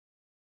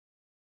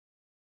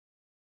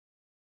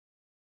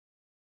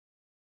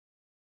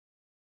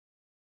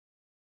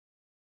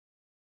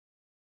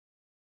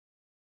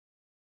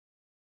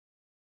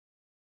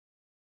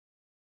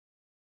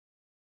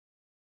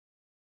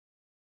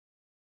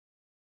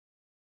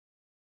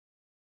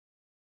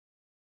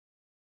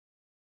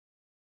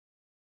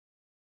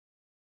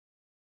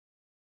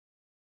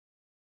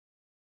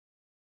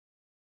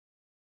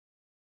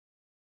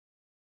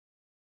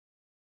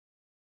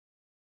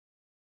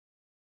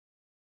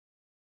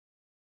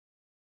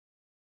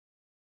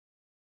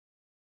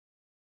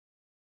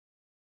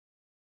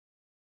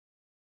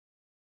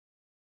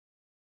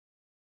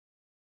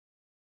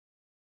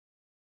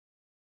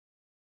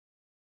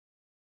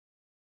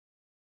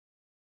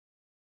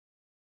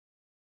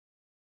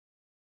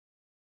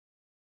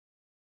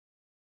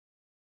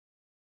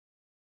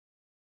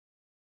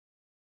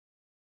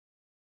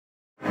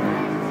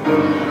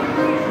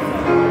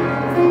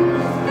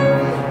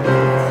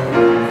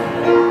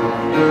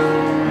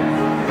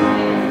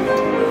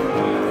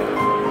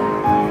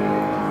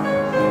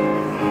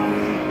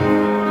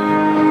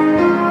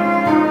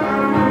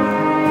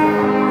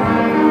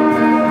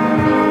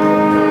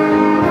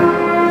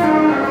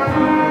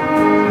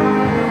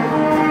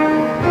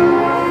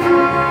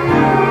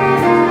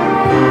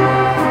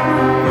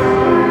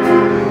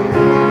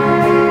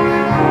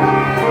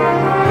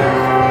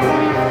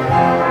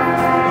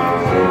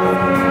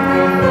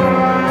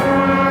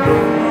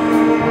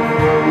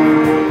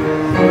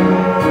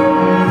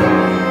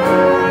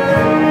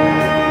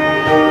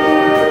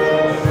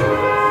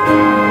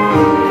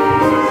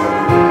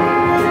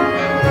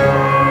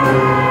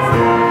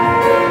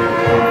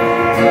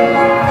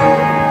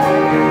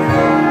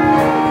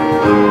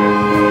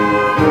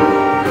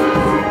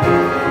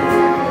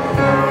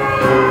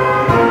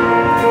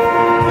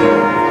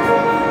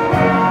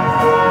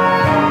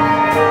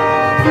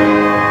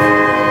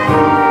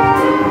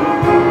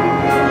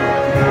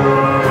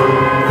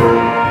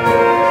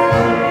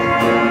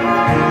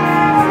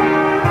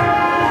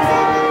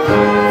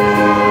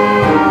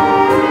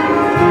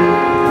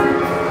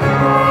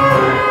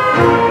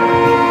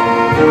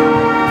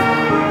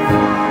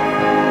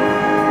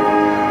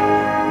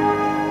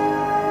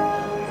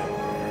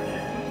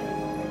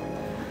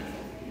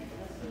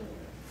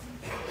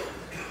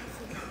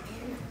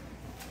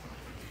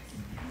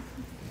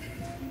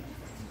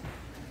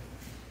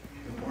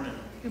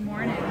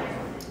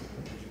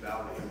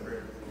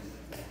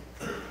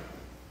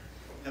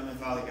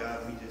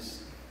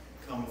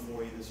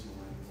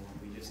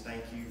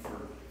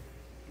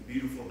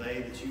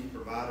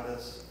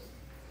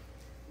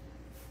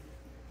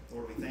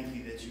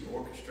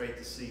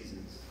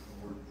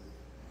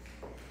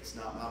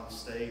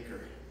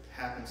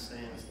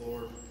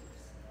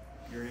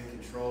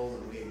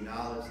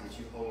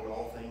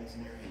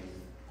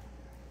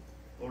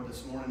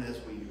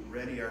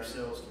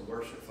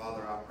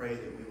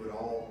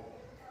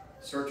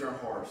Search our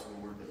hearts,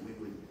 Lord, that we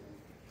would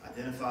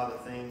identify the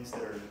things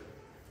that are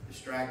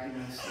distracting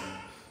us and,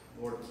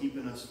 Lord,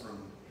 keeping us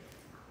from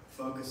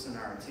focusing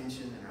our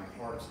attention and our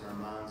hearts and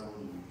our minds on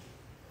you.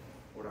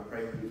 Lord, I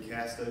pray we would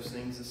cast those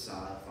things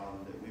aside, Father,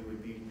 that we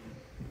would be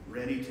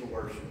ready to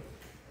worship.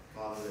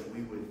 Father, that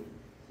we would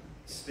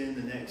spend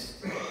the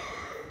next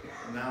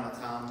amount of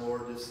time,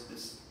 Lord,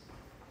 this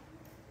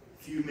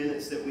few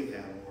minutes that we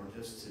have, Lord,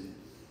 just to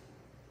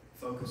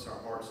focus our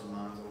hearts and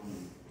minds on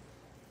you.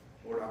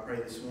 Lord, I pray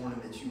this morning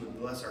that you would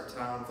bless our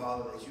time,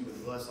 Father, that you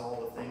would bless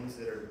all the things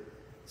that are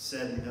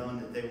said and done,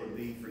 that they would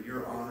be for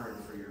your honor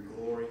and for your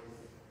glory.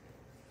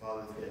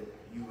 Father, that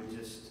you would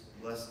just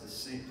bless the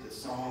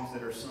songs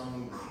that are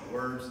sung, the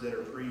words that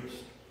are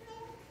preached.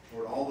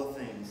 Lord, all the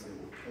things that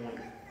will point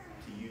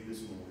to you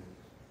this morning.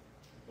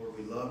 Lord,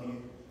 we love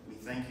you. We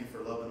thank you for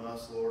loving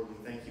us, Lord. We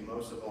thank you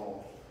most of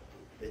all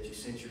that you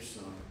sent your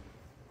Son,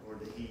 Lord,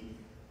 that he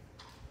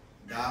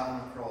died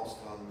on the cross,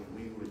 Father, that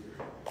we would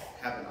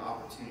have an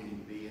opportunity to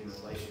be in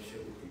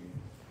relationship with you.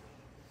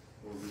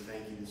 Lord, we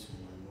thank you this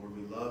morning. Lord,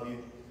 we love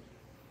you.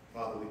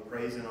 Father, we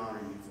praise and honor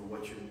you for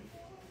what you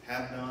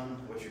have done,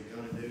 what you're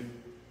going to do.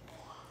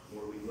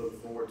 Lord, we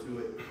look forward to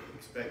it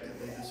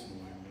expectantly this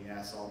morning. We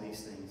ask all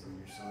these things in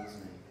your Son's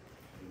name.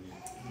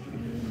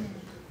 Amen.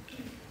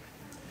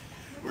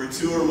 Where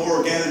two or more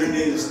are gathered in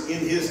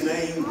his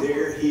name,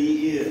 there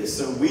he is.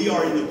 So we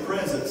are in the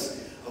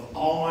presence of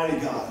Almighty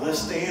God. Let's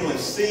stand,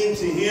 let's sing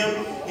to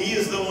him. He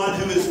is the one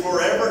who is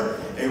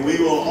forever, and we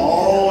will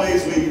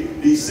always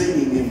be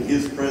singing in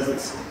his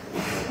presence,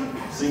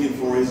 singing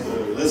for his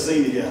glory. Let's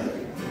sing together.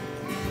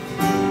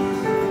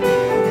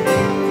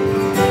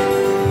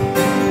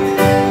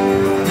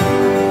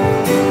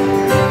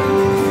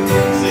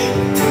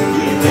 Sing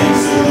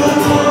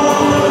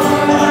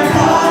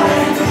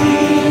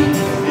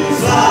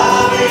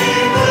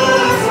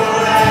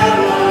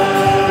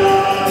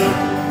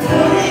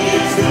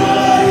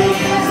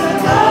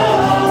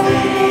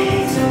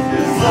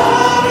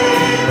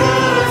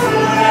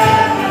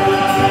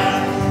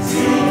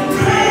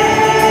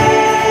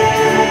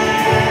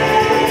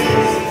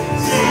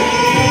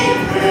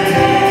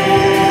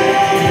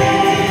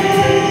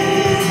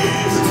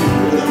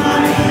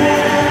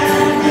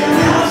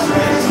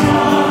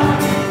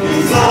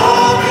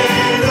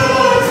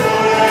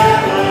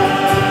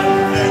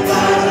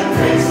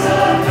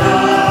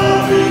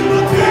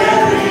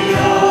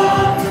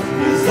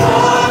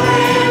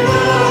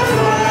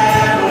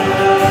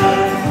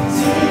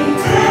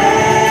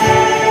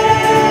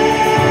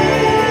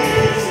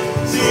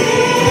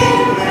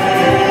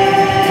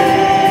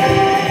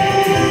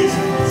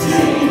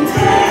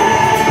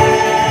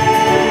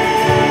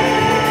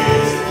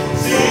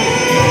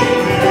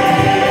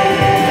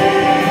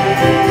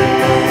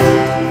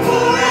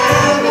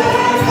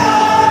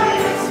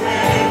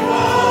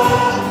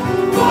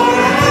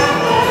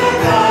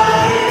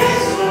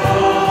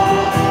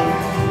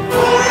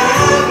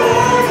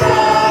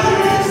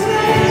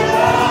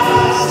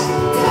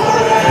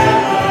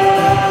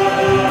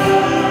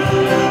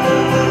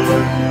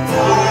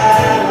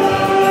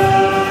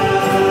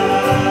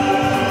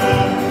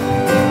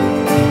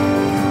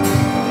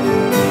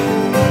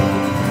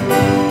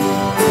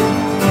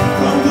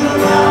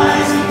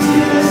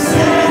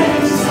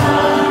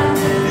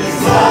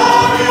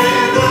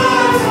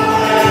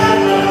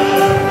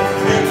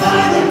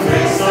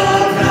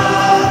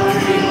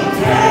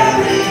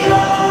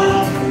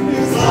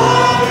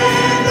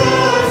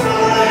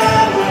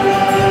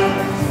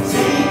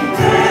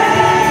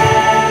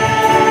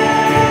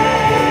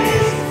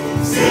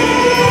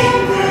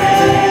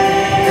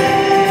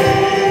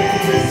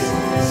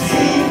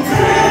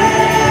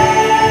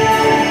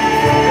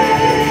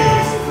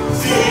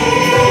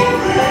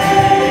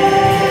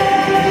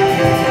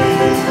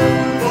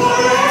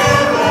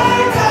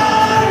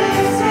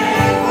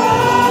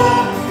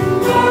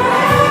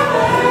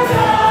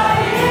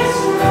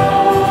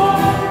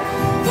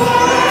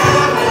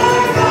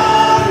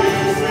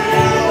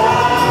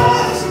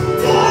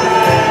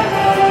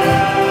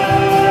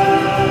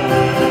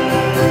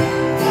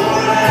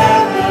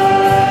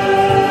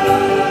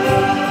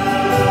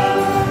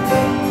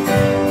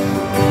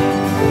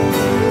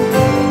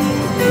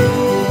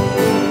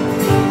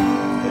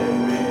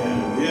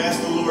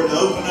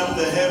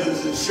the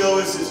heavens and show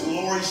us His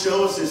glory,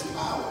 show us His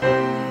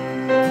power.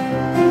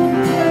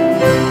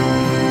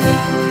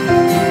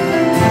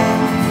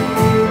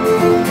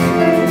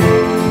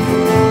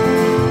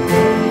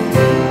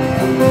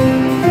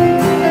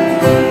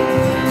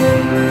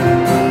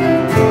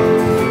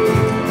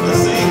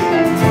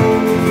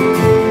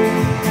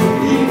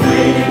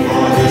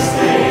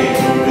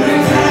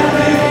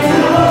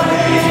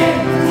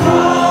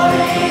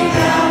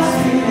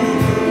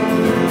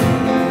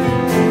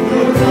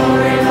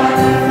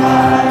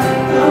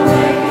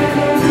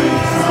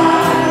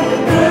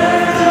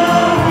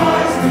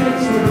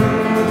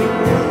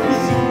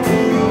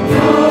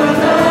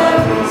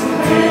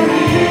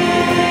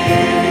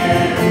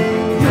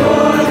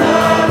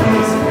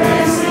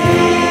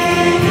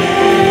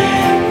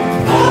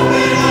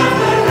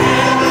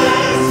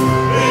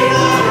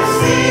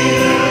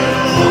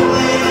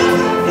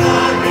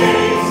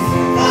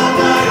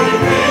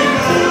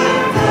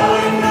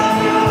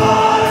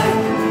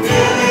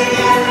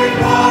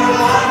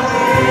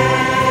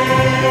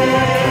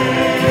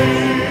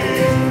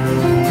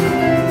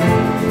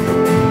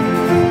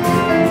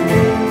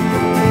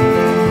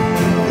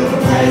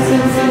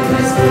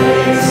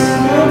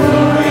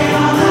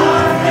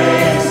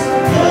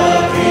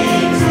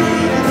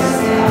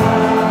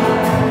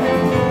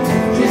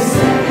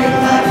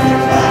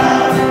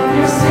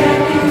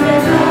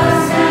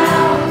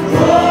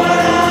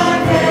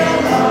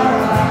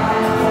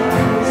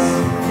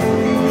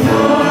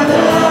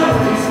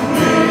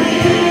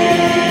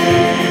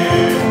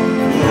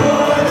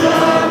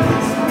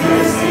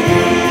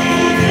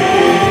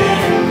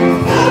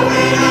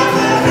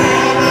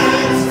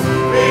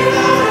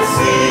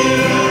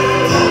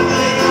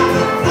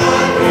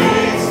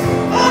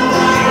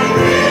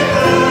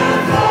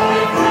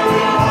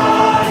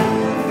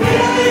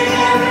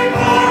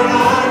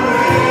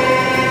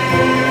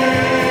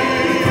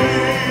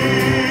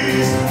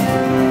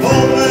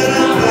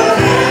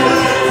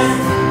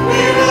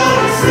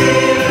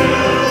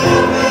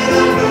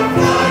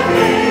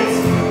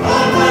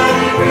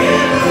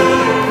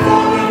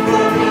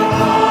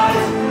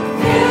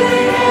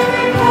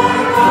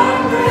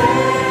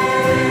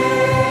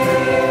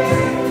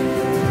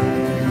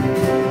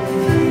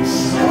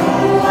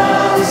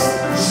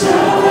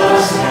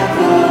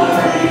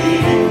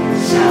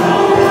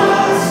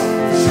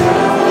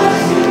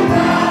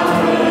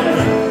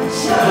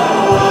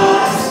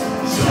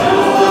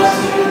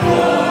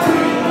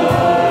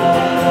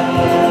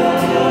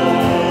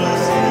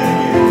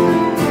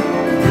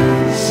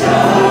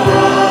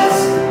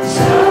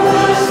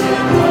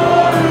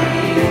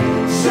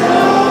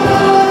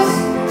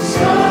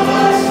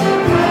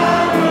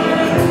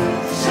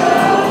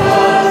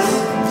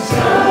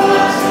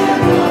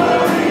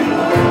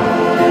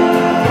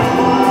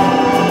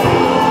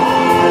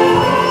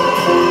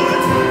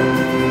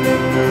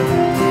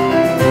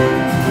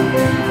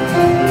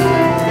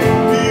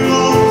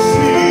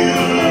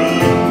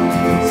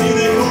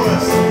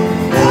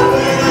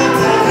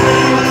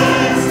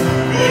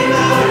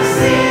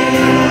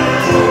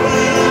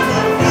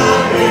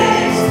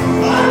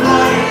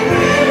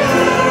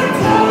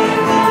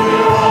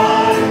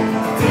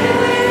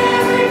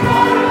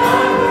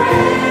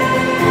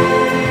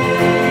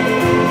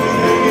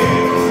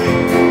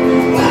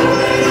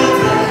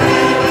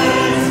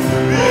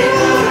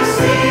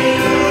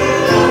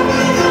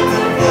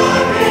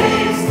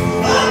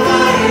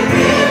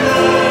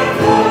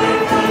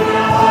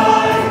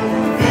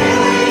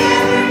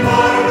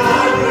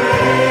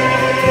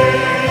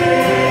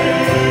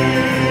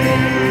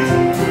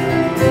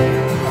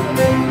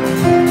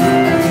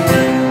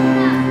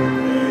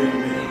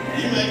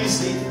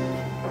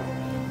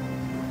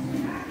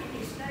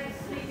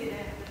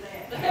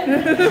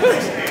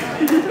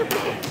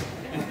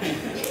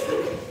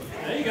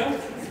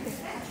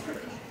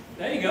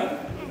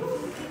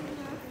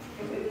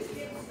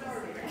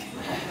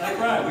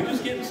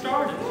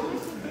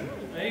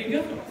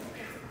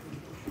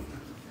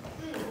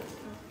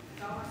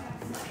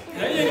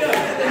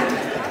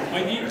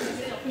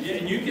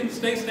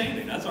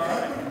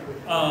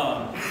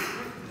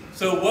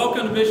 So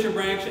welcome to Bishop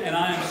Ranch, and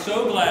I am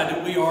so glad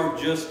that we are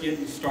just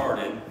getting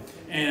started.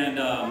 And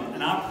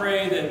I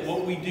pray that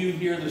what we do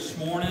here this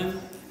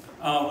morning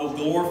will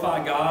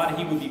glorify God.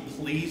 He will be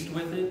pleased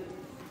with it.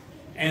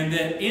 And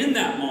that in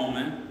that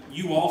moment,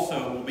 you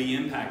also will be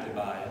impacted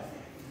by it.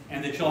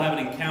 And that you'll have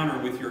an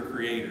encounter with your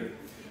Creator.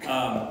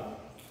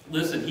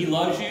 Listen, He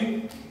loves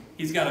you.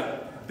 He's got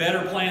a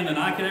better plan than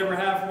I could ever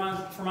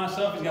have for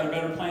myself. He's got a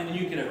better plan than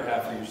you could ever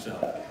have for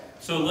yourself.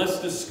 So let's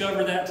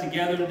discover that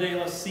together today.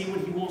 Let's see what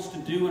He wants to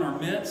do in our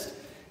midst.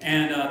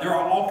 And there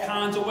are all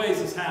kinds of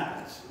ways this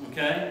happens,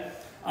 okay?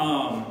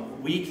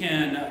 We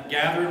can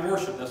gather and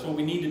worship. That's what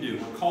we need to do.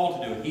 We're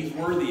called to do it. He's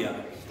worthy of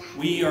it.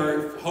 We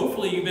are,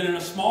 hopefully you've been in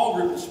a small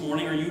group this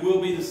morning, or you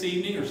will be this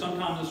evening, or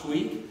sometime this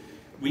week.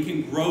 We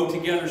can grow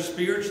together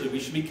spiritually. We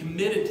should be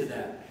committed to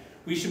that.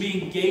 We should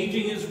be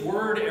engaging His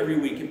Word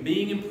every week and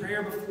being in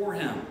prayer before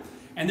Him.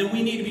 And then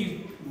we need to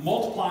be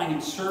multiplying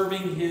and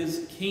serving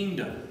His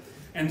kingdom.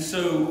 And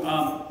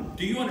so,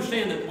 do you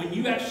understand that when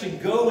you actually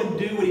go and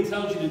do what he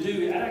tells you to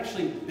do, it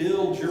actually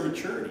builds your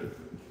maturity?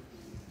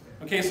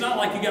 Okay, it's not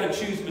like you got to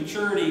choose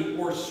maturity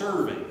or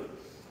serving.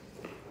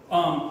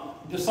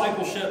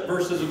 Discipleship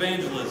versus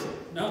evangelism.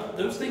 No,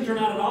 those things are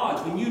not at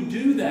odds. When you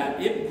do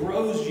that, it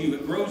grows you.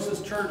 It grows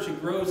this church.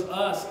 It grows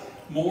us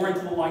more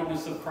into the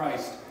likeness of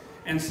Christ.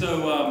 And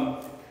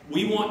so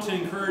we want to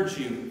encourage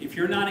you, if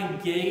you're not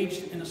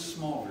engaged in a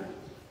small group,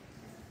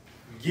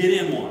 get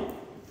in one.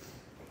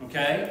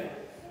 Okay?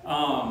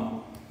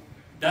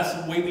 That's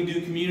the way we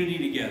do community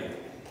together.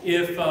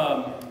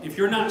 If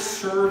you're not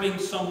serving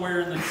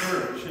somewhere in the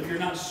church, if you're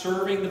not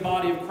serving the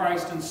body of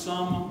Christ in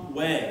some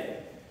way,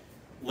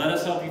 let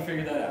us help you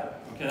figure that out.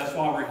 Okay, that's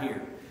why we're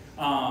here.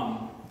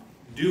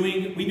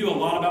 We do a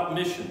lot about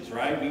missions,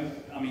 right?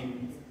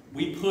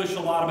 We push a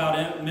lot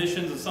about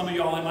missions, and some of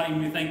y'all might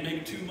even think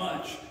maybe too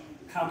much.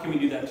 How can we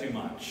do that too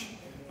much?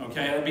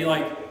 Okay, it'd be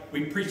like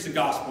we preach the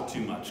gospel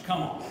too much.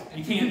 Come on,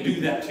 you can't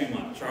do that too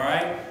much, all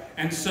right?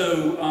 And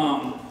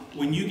so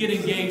when you get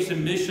engaged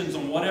in missions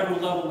on whatever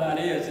level that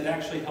is, it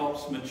actually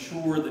helps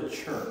mature the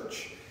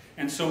church.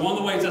 And so one of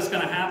the ways that's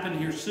going to happen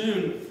here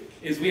soon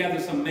is we have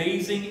this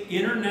amazing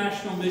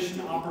international mission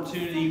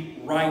opportunity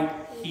right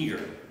here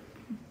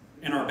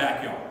in our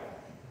backyard.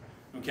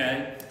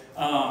 Okay?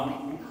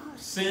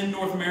 SEND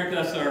North America,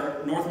 that's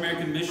our North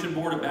American Mission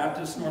Board, a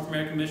Baptist North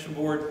American Mission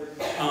Board.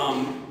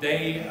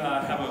 They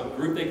have a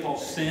group they call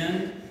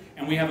SEND,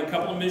 and we have a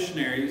couple of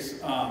missionaries,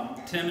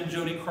 Tim and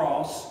Jody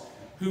Cross,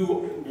 who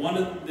one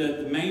of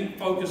the main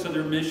focus of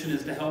their mission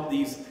is to help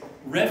these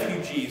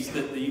refugees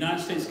that the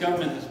United States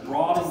government has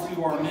brought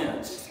into our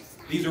midst.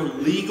 These are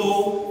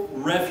legal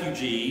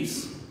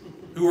refugees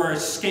who are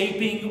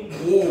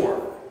escaping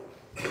war.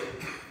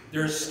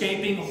 They're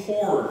escaping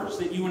horrors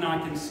that you and I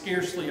can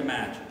scarcely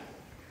imagine.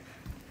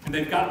 And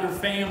they've got their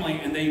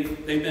family, and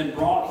they've been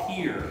brought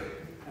here,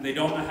 and they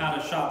don't know how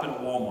to shop at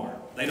Walmart.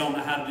 They don't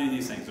know how to do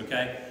these things,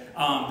 okay?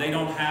 They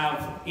don't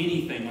have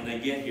anything when they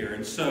get here.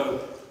 And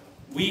so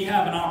we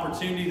have an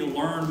opportunity to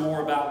learn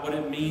more about what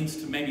it means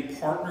to maybe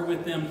partner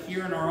with them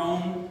here in our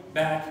own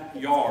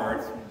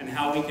backyard and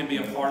how we can be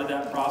a part of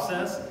that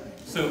process.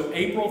 So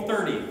April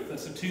 30th,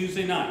 that's a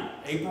Tuesday night.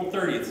 April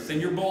 30th, it's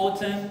in your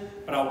bulletin,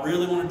 but I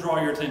really want to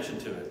draw your attention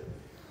to it.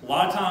 A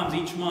lot of times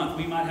each month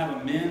we might have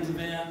a men's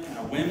event and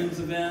a women's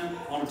event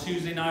on a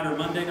Tuesday night or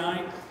Monday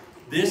night.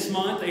 This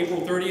month,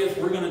 April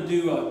 30th, we're going to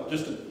do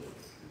just a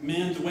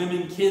men's,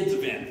 women, kids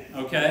event,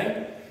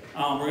 okay?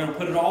 We're going to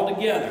put it all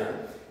together.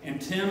 And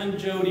Tim and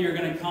Jody are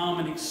going to come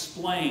and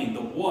explain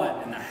the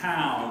what and the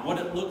how and what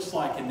it looks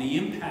like and the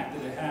impact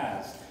that it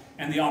has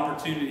and the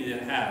opportunity that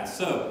it has.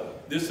 So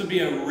this will be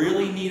a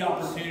really neat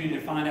opportunity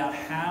to find out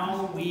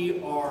how we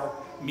are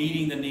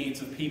meeting the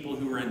needs of people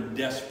who are in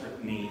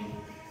desperate need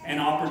and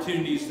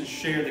opportunities to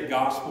share the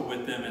gospel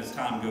with them as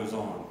time goes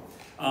on.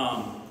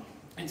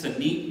 It's a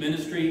neat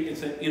ministry.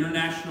 It's an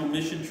international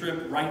mission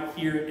trip right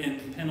here in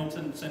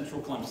Pendleton, Central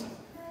Clemson.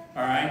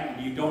 All right?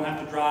 You don't have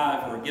to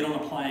drive or get on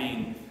a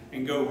plane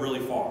and go really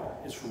far.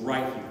 It's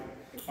right here.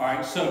 All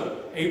right,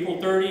 so April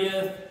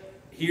 30th,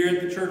 here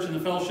at the church in the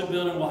fellowship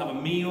building, we'll have a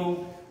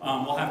meal.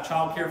 We'll have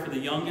childcare for the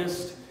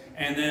youngest.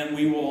 And then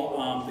we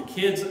will, the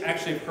kids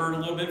actually have heard a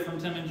little bit from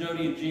Tim and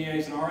Jody at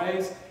GAs and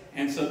RAs.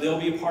 And so they'll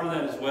be a part of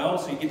that as well.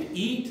 So you get to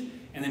eat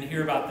and then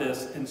hear about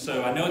this. And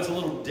so I know it's a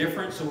little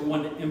different, so we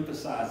wanted to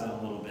emphasize it a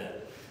little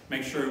bit.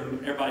 Make sure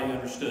everybody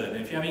understood.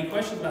 And if you have any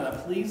questions about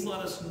that, please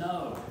let us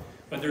know.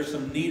 But there's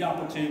some neat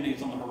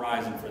opportunities on the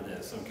horizon for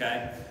this,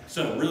 okay?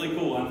 So, really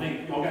cool. I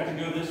think y'all got to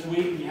go this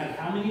week. You had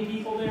how many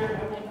people there?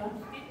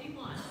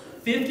 51.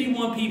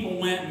 51 people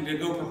went and to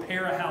go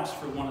prepare a house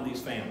for one of these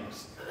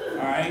families. All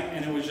right?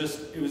 And it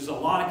was a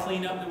lot of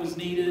cleanup that was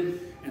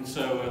needed, and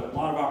so a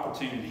lot of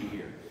opportunity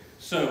here.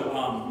 So,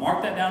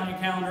 mark that down on your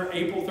calendar.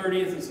 April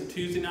 30th is a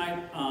Tuesday night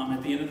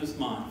at the end of this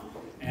month,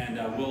 and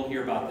we'll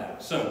hear about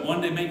that. So,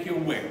 wanted to make you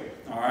aware,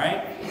 all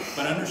right?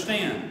 But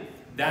understand,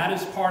 that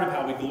is part of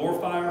how we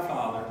glorify our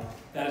Father.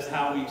 That is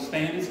how we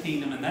expand His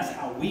kingdom, and that's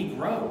how we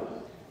grow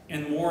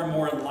in more and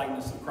more in the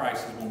likeness of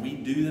Christ, is when we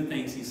do the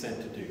things He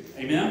said to do.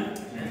 Amen?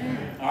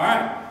 Amen. All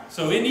right.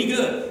 So isn't He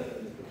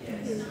good?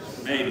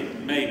 Yes.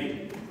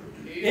 Maybe.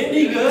 Isn't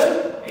He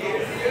good? He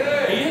is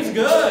good. He is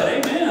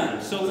good.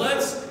 Amen. So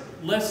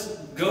let's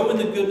go in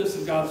the goodness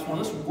of God this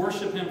morning. Let's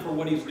worship Him for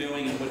what He's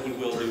doing and what He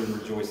will do and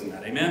rejoice in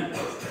that. Amen?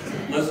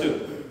 Let's do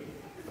it.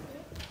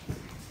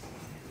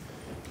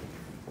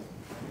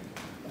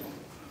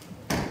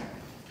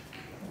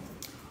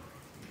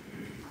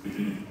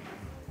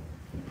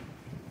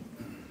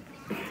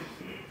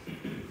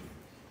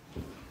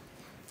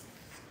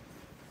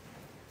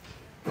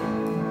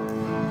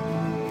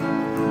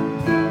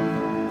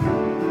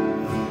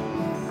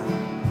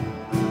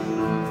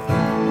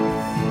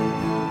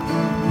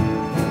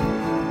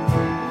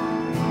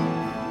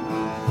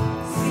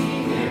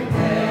 See Him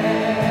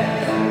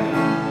there,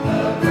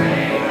 the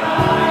great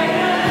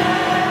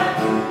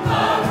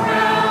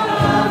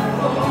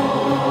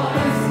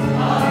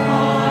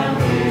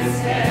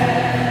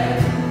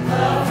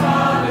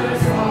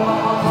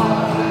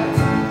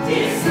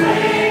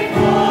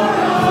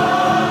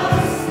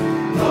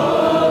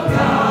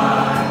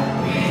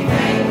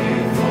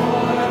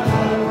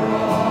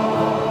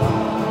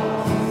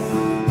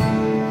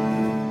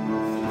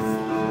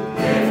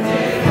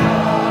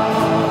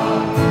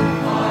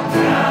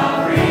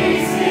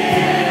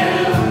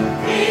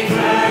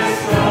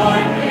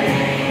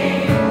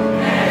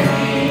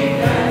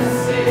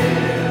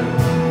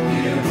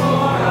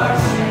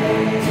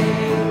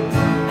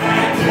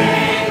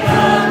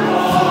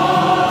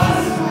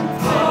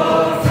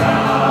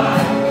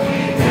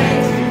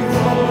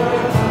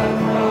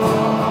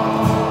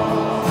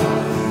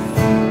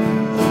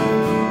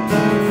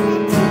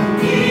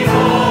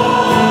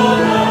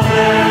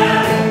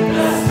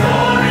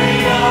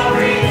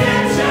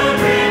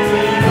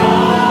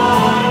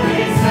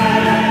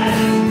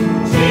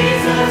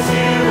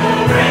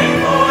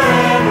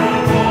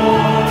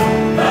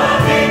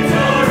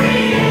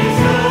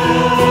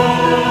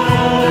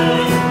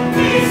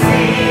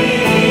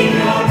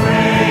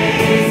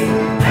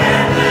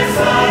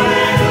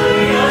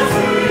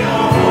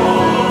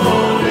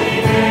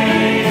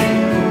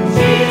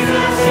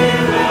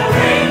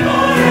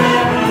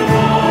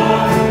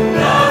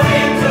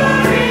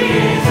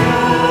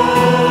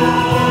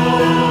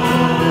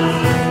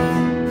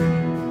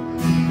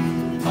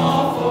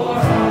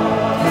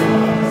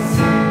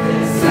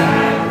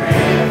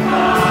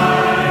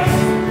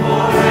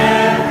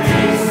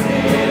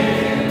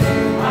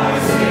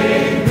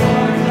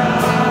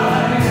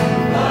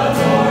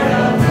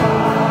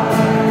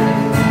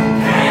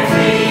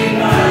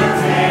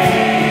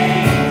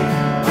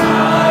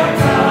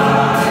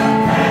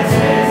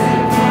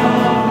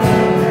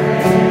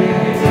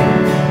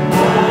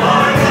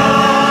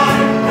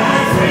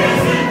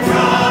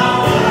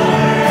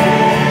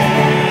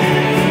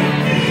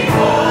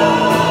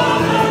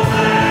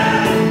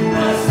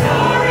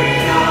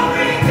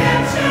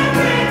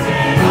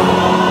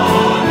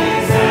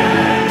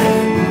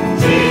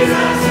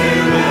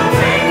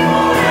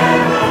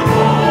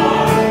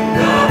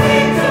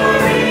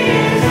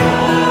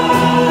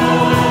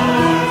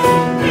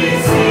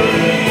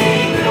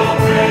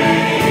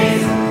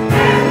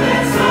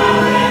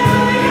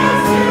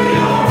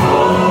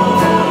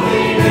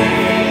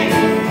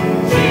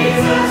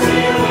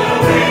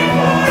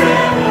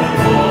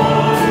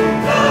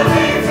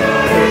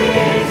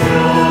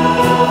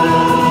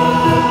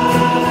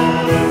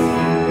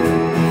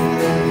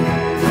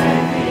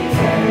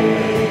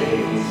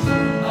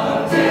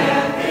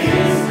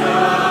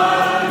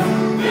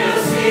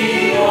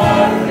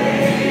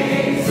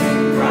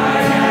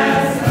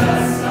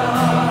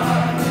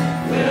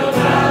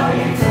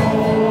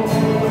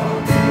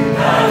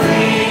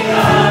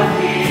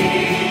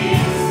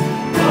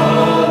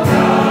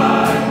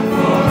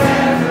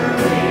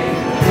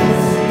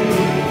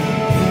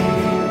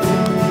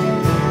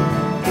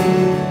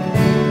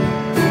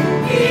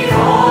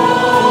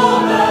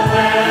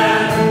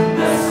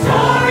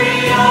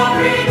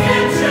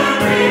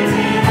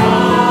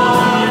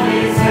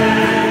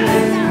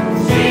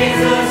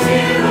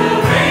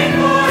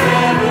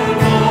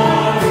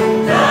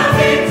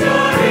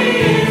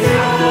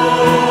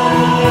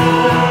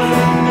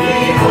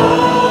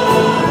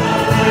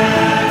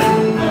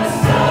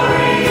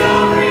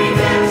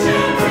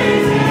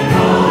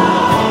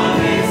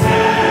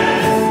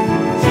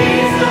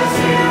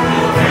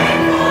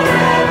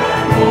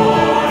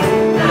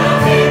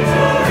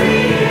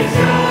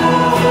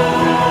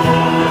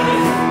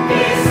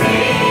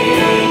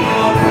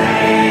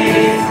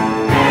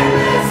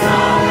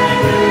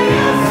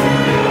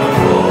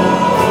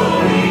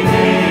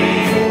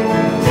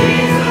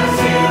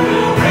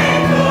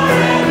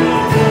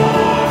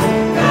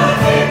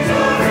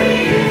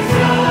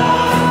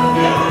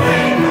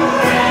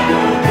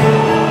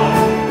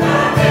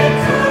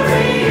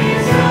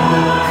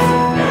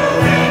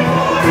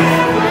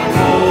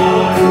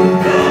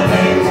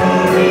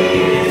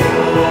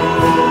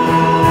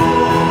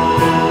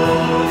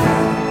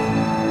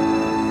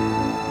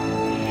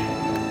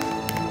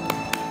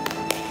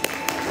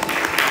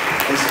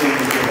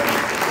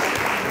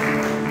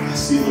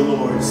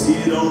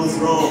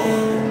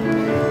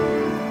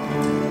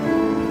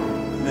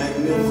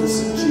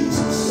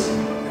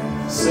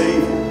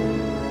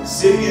Savior,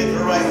 sitting at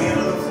the right hand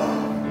of the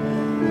Father,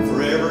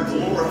 forever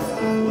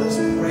glorified. Let's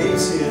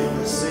praise Him.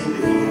 Let's sing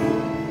to Him.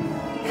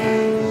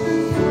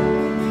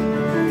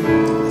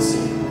 Let's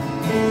sing.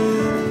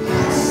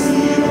 I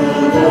see the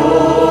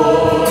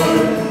Lord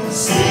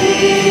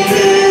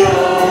seated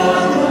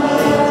on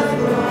the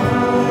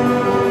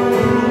throne,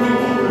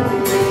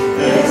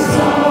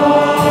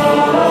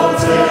 exalted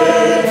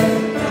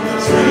in the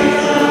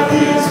train of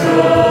His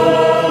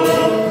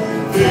robe,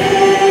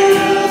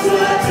 fills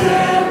the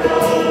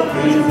temple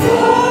with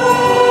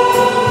glory.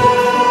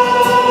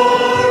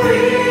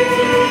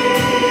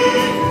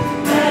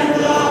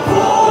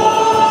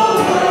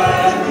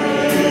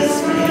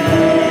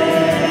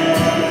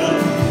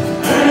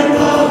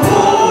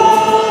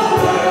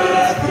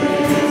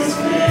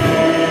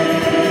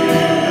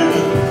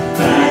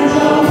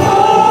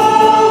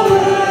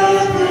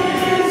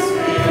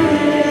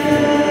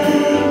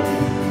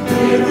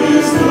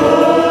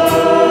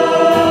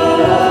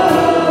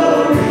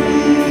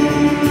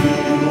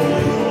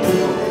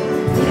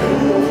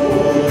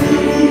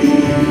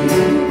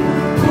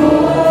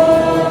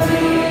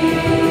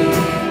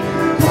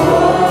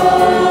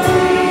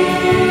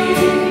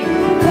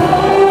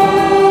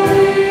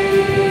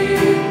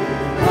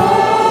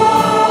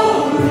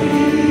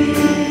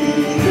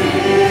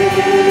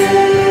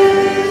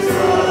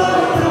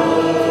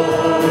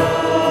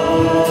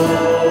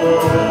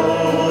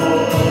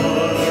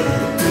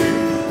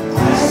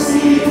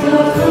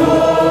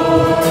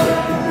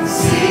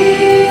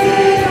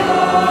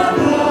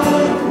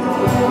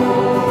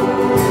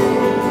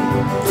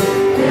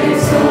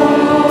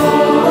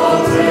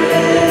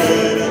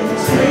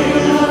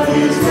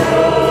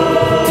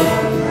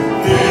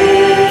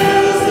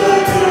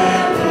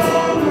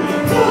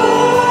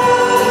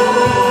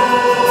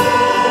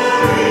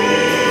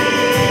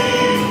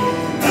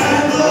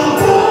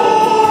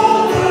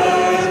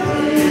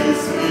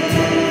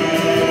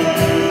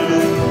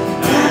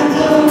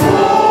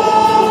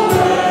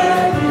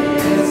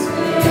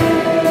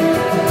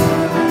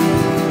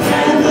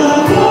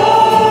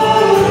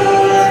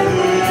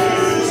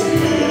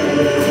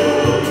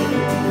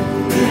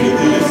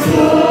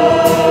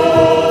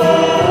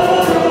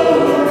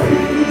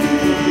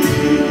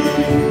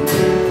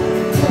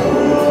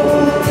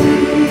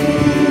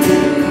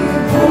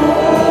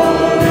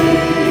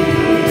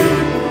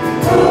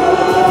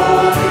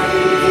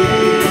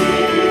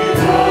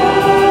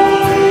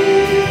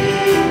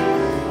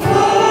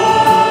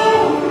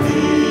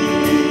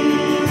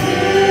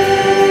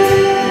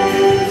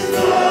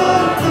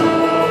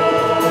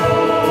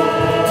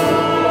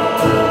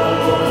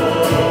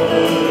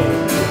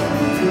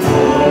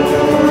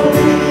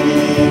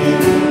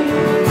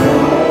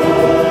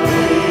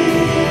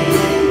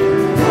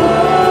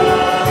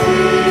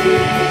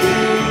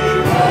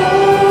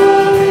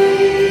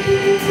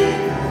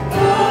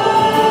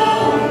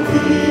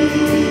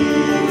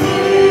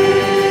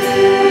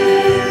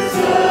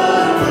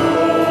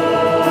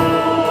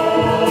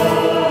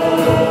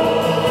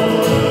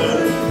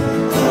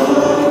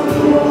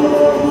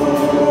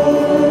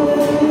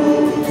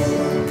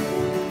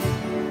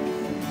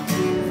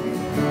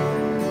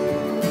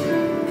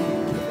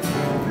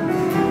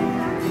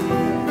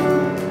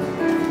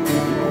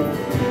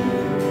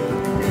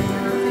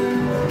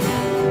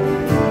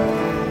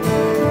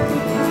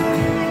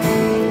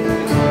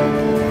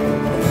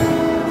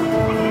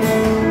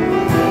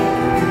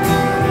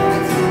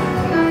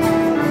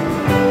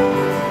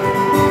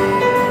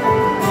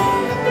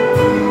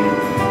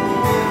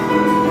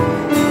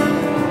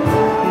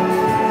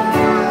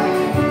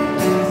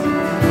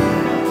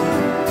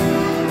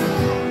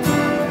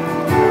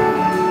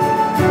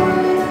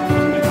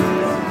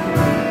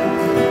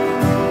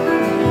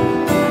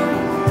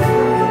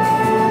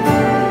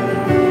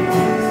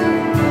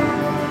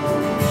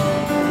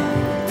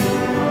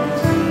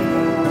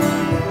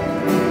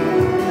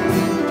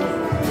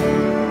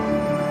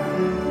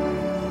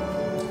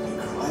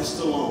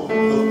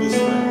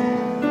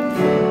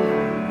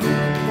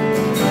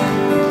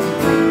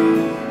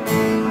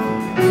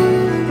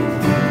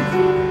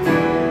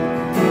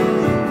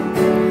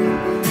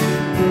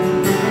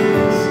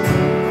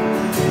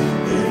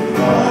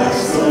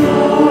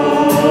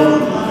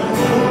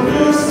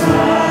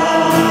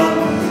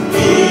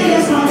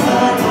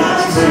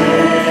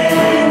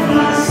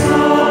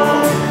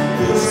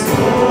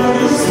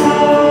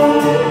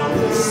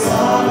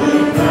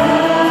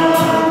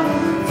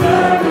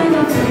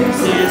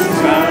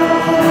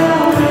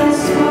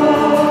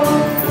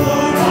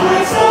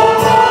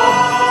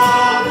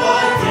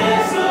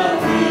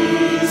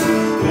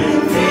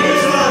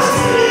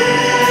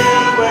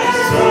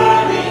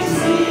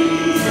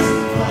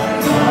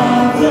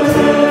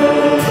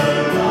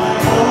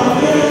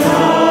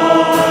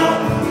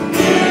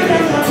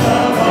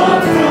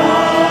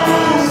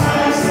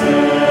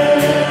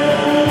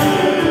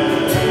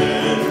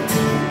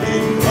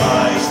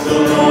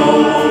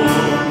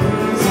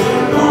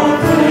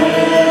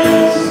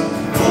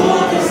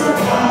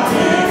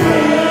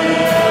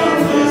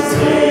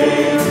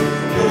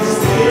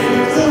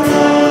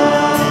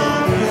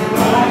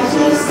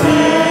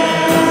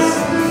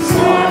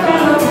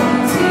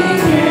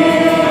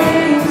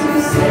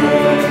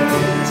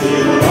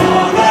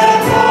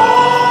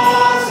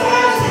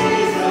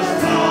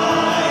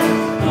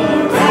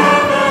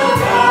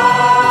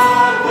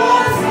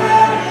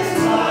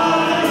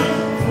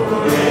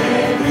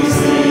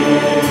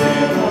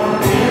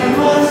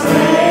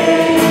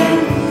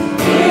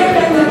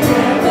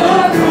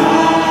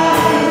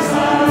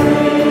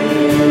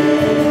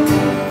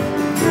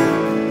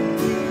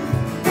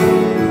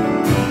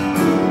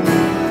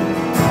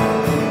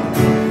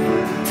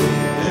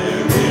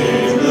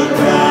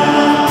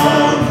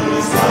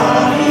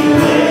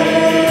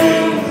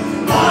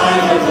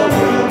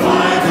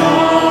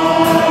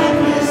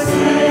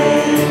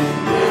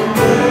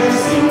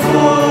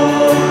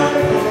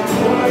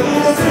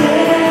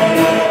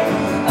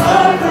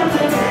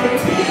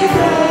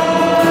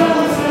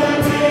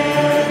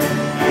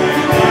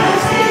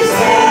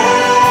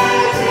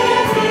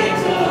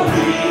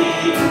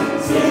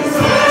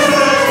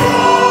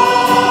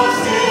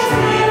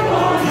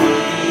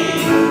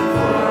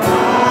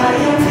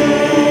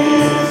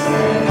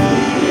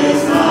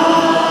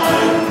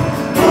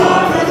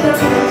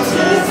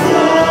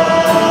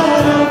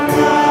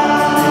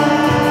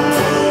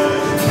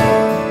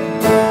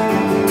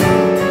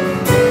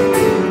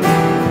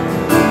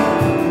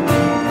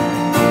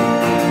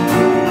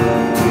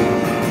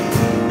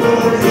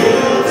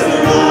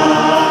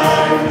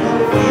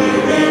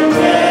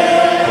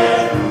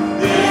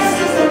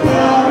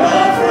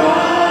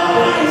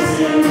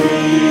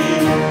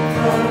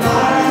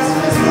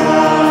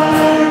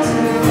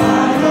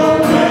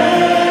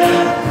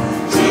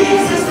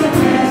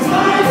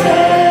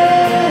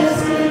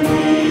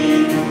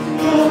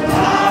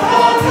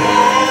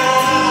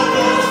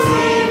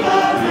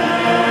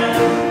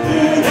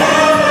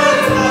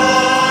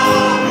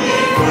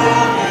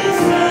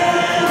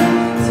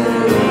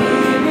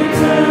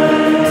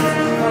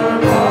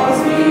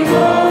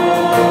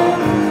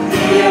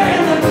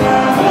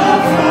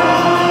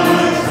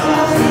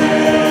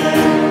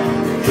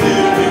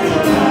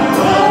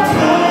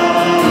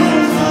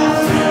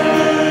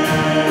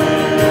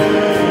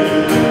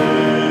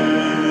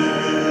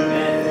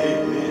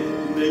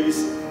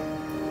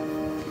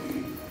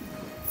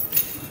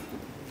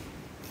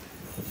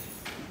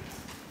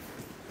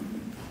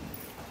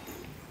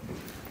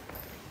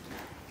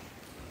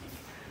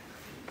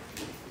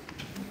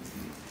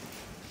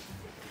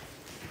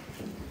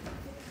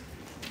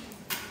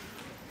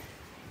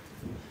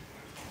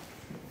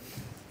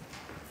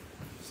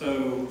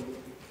 So,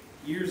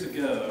 years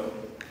ago,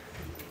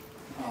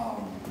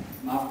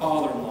 my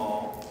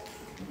father-in-law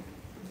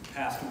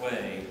passed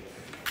away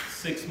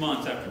 6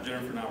 months after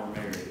Jennifer and I were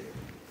married. It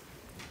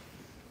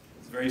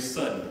was very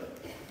sudden.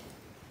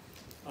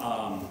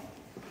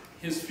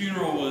 His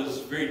funeral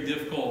was very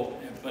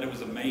difficult, but it was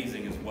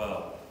amazing as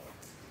well.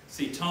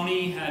 See,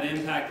 Tony had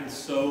impacted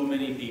so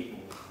many people.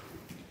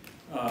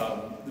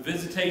 The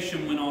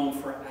visitation went on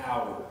for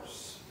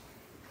hours.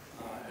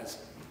 As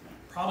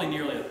probably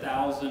nearly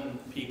 1,000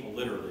 people,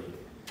 literally,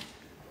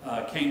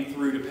 came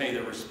through to pay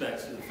their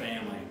respects to the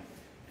family.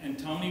 And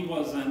Tony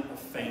wasn't a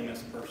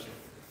famous person.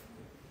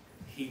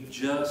 He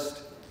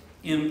just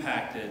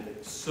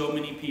impacted so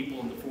many people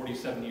in the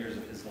 47 years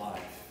of his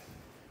life.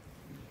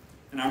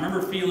 And I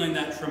remember feeling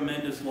that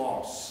tremendous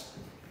loss.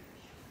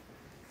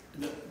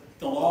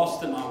 The loss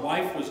that my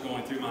wife was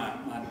going through,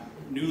 my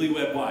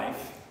newlywed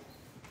wife,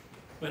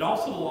 but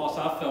also the loss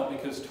I felt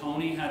because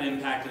Tony had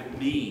impacted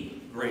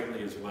me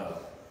greatly as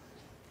well.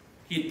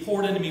 He had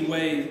poured into me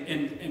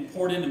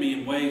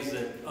in ways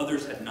that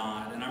others had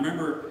not. And I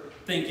remember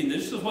thinking,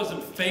 this just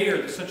wasn't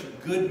fair that such a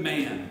good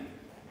man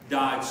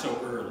died so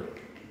early.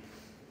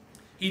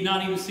 He'd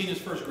not even seen his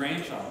first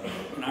grandchild.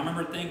 And I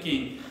remember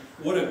thinking,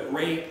 what a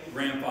great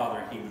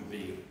grandfather he would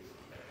be.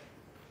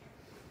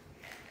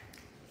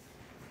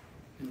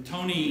 And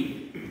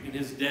Tony, in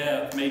his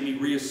death, made me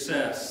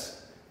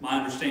reassess my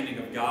understanding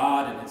of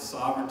God and His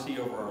sovereignty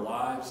over our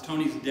lives.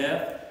 Tony's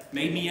death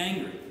made me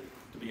angry,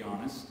 to be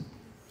honest.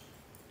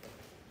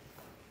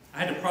 I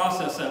had to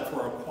process that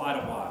for quite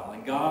a while,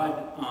 and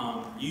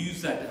God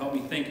used that to help me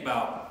think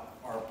about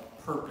our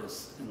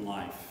purpose in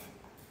life.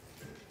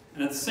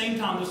 And at the same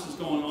time this was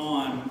going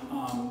on,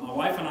 my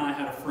wife and I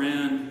had a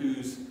friend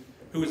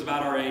who was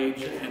about our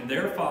age, and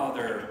their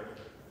father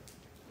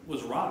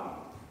was rotten.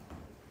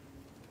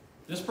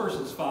 This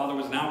person's father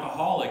was an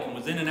alcoholic and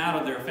was in and out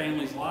of their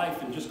family's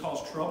life and just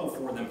caused trouble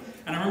for them.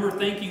 And I remember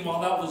thinking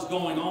while that was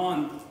going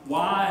on,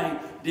 why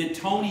did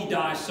Tony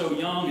die so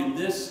young and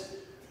this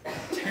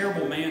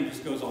terrible man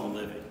just goes on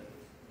living?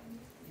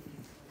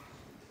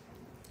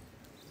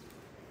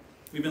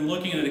 We've been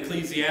looking at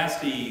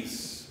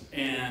Ecclesiastes,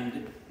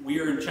 and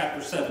we are in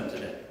chapter 7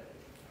 today.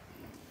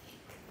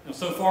 Now,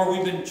 so far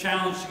we've been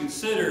challenged to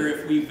consider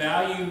if we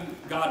value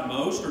God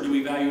most or do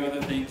we value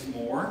other things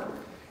more.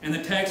 And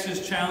the text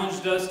has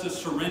challenged us to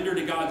surrender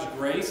to God's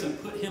grace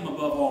and put Him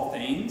above all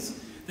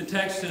things. The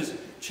text has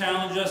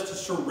challenged us to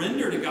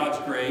surrender to God's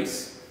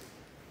grace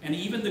and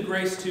even the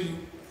grace to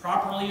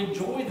properly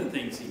enjoy the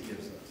things He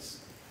gives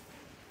us.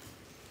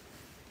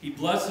 He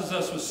blesses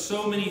us with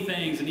so many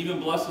things and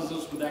even blesses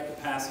us with that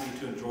capacity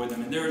to enjoy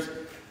them. And there's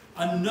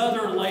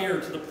another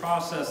layer to the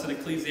process that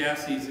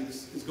Ecclesiastes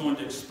is going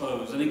to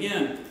expose. And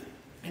again,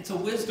 it's a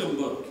wisdom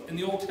book in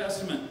the Old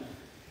Testament.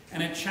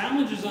 And it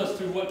challenges us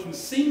through what can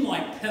seem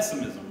like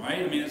pessimism, right?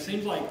 I mean, it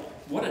seems like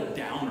what a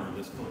downer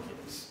this book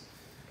is.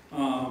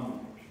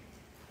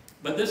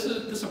 But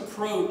this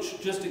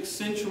approach just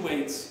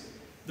accentuates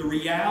the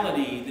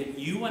reality that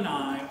you and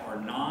I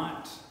are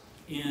not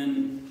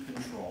in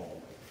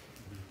control.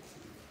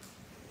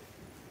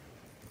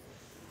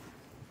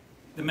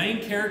 The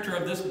main character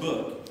of this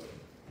book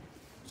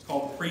is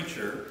called the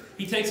Preacher.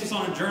 He takes us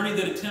on a journey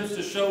that attempts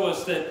to show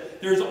us that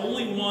there's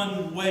only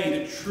one way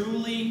to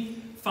truly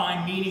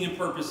find meaning and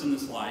purpose in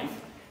this life.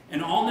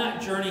 And on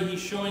that journey, he's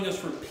showing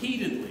us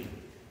repeatedly,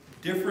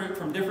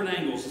 from different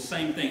angles, the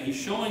same thing. He's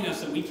showing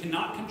us that we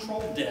cannot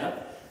control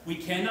death, we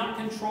cannot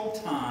control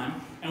time,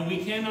 and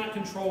we cannot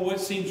control what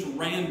seems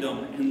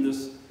random in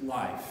this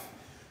life.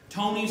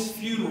 Tony's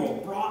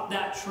funeral brought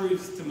that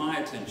truth to my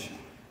attention.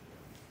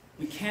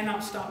 We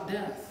cannot stop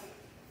death.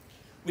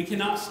 We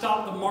cannot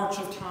stop the march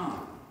of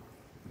time.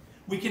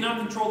 We cannot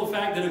control the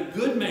fact that a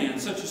good man,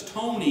 such as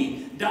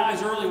Tony,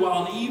 dies early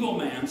while an evil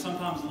man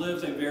sometimes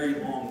lives a very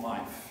long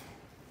life.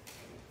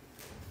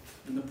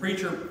 And the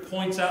Preacher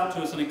points out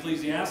to us in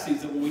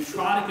Ecclesiastes that when we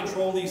try to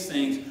control these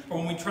things, or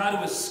when we try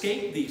to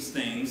escape these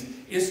things,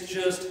 it's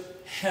just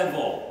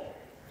hevel.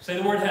 Say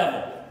the word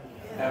hevel.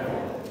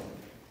 Hevel.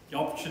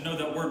 Y'all should know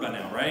that word by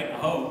now, right? I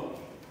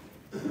hope.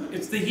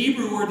 It's the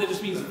Hebrew word that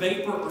just means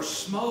vapor or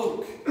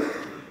smoke.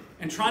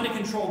 And trying to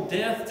control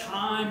death,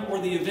 time,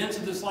 or the events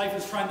of this life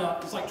it's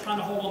like trying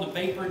to hold on to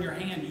vapor in your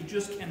hand. You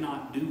just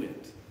cannot do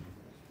it.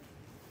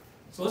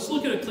 So let's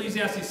look at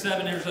Ecclesiastes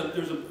 7.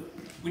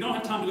 We don't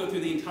have time to go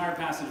through the entire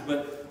passage,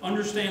 but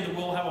understand that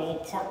we'll have a whole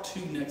part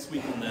 2 next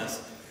week on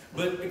this.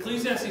 But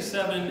Ecclesiastes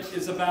 7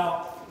 is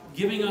about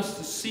giving us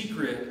the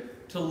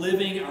secret to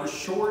living our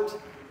short,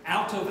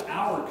 out of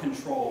our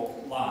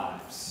control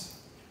lives.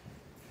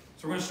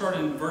 So we're going to start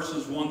in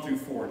verses 1 through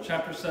 4.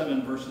 Chapter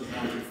 7, verses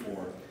 1 through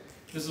 4.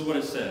 This is what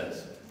it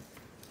says.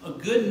 A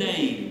good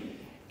name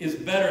is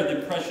better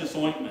than precious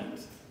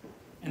ointment,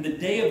 and the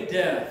day of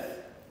death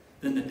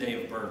than the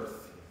day of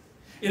birth.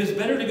 It is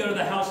better to go to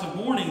the house of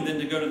mourning than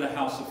to go to the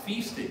house of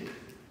feasting.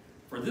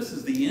 For this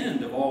is the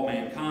end of all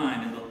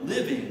mankind, and the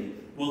living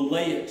will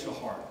lay it to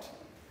heart.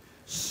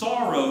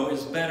 Sorrow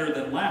is better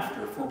than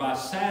laughter, for by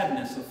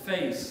sadness of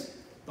face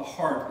the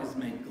heart is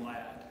made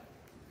glad.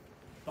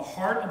 The The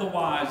heart of the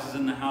wise is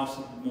in the house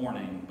of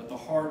mourning, but the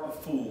heart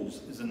of fools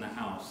is in the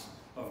house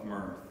of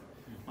mirth.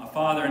 My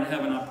Father in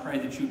heaven, I pray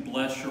that you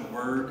bless your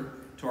word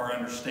to our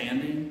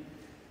understanding.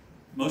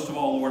 Most of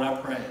all, Lord, I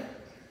pray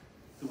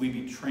that we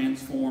be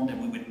transformed and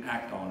we would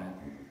act on it.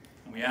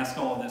 And we ask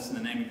all of this in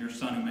the name of your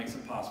Son who makes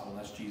it possible.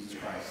 That's Jesus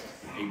Christ.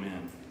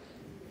 Amen.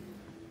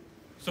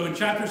 So in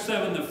chapter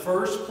 7, the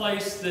first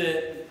place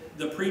that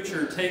the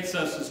preacher takes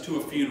us is to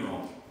a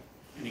funeral.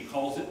 And he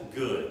calls it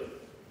good.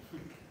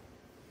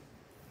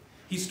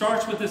 He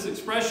starts with this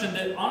expression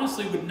that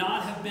honestly would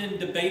not have been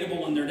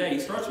debatable in their day. He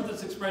starts with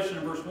this expression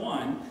in verse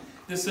 1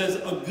 that says,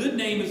 a good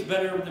name is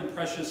better than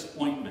precious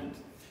ointment.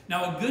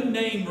 Now, a good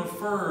name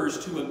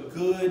refers to a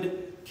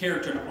good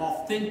character, an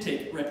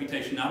authentic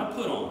reputation, not a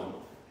put on,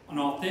 an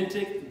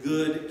authentic,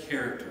 good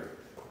character.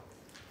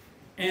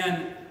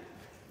 And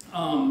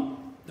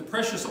the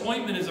precious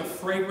ointment is a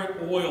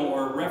fragrant oil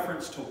or a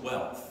reference to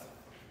wealth.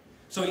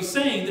 So he's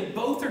saying that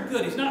both are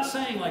good. He's not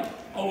saying like,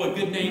 oh, a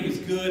good name is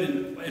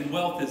good and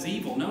wealth is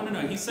evil. No.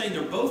 He's saying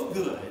they're both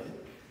good.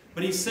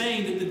 But he's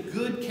saying that the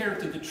good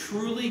character, the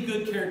truly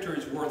good character,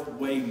 is worth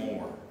way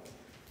more.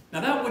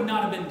 Now that would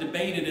not have been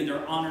debated in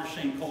their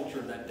honor-shame culture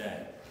of that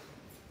day.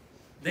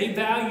 They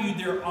valued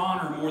their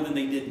honor more than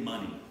they did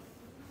money.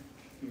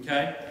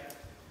 Okay?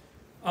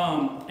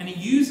 And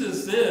he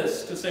uses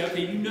this to say,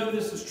 okay, you know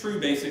this is true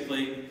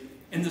basically.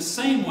 In the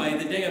same way,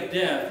 the day of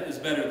death is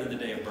better than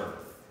the day of birth.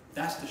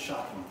 That's the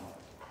shocking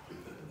part.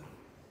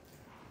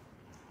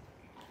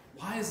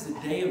 Why is the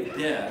day of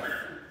death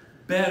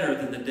better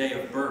than the day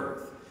of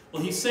birth?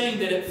 Well, he's saying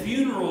that at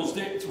funerals,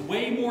 it's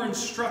way more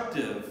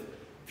instructive.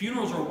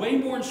 Funerals are way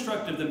more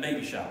instructive than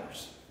baby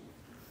showers.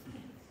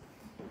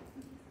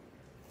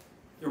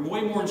 They're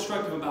way more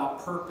instructive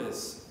about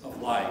purpose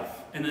of life.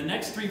 And the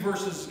next 3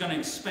 verses is going to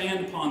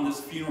expand upon this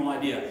funeral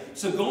idea.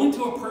 So going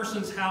to a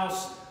person's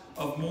house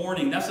of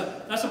mourning, that's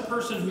a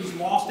person who's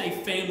lost a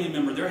family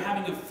member. They're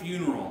having a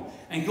funeral.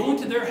 And going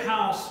to their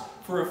house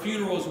for a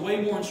funeral is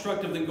way more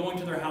instructive than going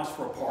to their house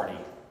for a party.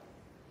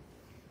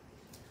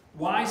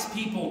 Wise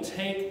people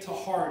take to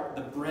heart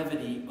the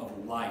brevity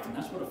of life, and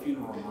that's what a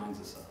funeral reminds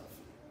us of.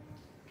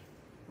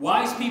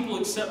 Wise people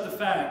accept the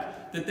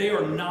fact that they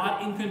are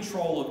not in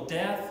control of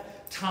death,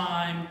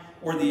 time,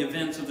 or the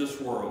events of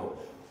this world.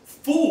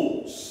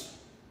 Fools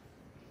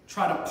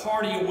try to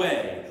party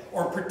away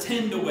or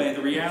pretend away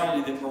the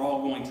reality that we're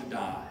all going to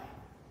die.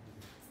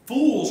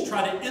 Fools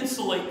try to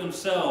insulate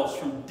themselves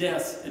from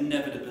death's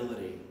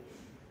inevitability.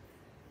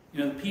 You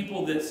know, the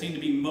people that seem to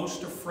be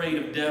most afraid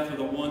of death are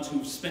the ones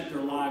who've spent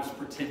their lives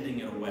pretending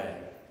it away.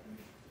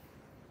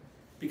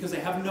 Because they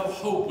have no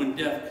hope when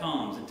death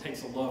comes and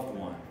takes a loved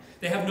one.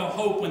 They have no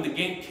hope when the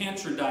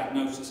cancer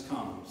diagnosis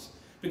comes.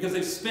 Because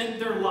they've spent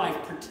their life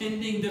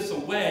pretending this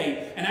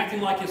away and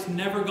acting like it's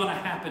never going to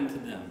happen to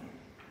them.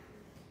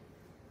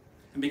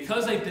 And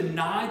because they've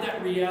denied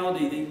that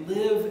reality, they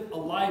live a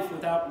life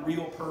without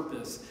real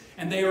purpose.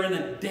 And they are in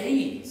a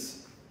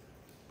daze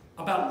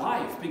about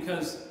life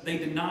because they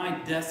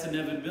deny death's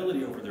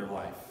inevitability over their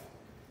life.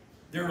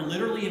 They're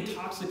literally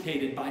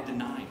intoxicated by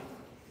denial.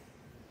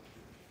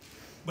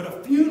 But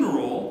a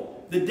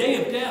funeral, the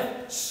day of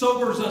death,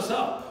 sobers us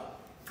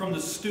up from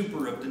the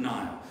stupor of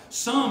denial.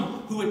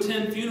 Some who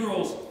attend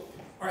funerals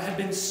have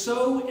been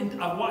so,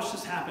 I've watched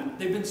this happen,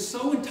 they've been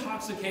so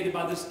intoxicated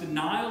by this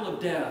denial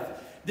of death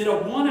that a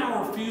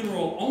 1-hour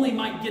funeral only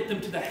might get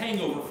them to the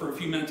hangover for a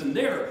few minutes, and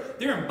they're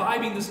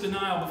imbibing this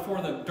denial before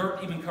the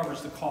dirt even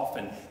covers the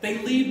coffin.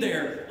 They leave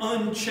there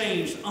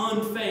unchanged,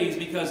 unfazed,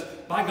 because,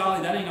 by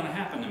golly, that ain't going to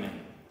happen to me.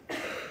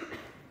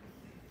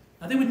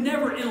 Now, they would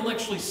never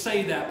intellectually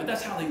say that, but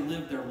that's how they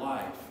live their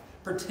life,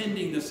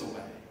 pretending this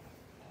away.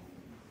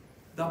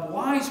 The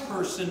wise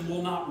person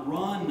will not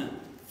run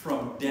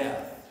from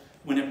death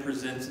when it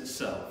presents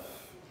itself.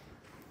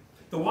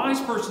 The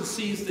wise person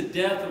sees the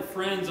death of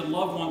friends and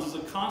loved ones as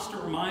a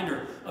constant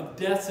reminder of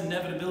death's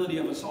inevitability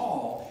of us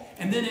all.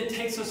 And then it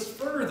takes us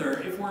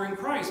further if we're in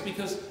Christ,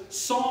 because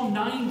Psalm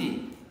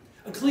 90,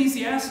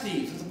 Ecclesiastes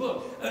is a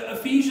book,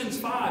 Ephesians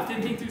 5,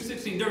 15 through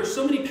 16, there are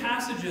so many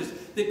passages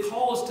that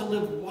call us to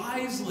live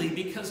wisely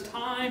because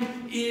time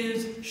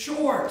is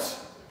short.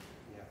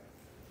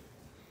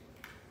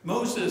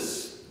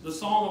 Moses, the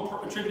psalm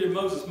attributed to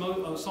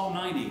Moses, Psalm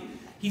 90,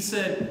 he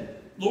said,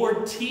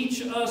 Lord,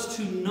 teach us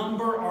to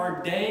number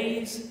our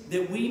days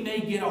that we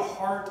may get a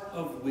heart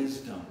of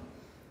wisdom.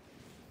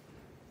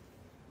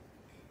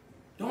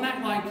 Don't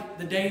act like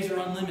the days are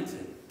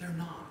unlimited. They're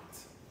not.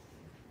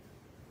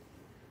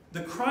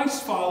 The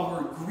Christ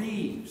follower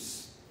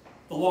grieves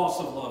the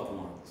loss of loved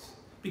ones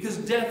because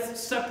death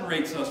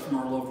separates us from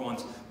our loved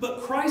ones.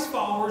 But Christ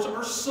followers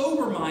are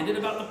sober-minded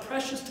about the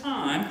precious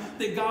time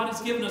that God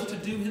has given us to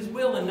do His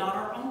will and not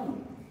our own.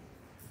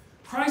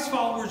 Christ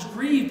followers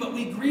grieve, but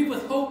we grieve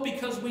with hope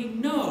because we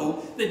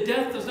know that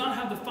death does not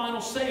have the final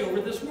say over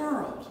this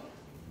world.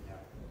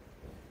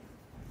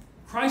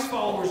 Christ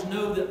followers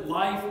know that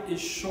life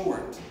is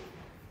short,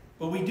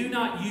 but we do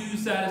not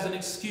use that as an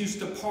excuse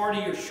to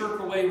party or shirk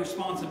away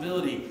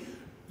responsibility.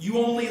 You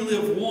only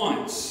live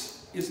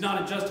once is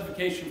not a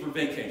justification for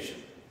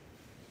vacation.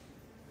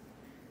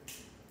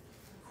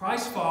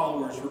 Christ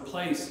followers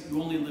replace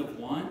 "you only live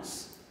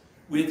once"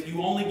 with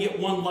 "you only get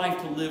one life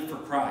to live for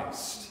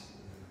Christ."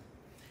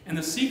 And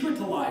the secret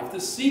to life, the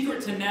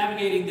secret to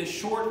navigating this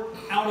short,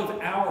 out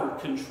of our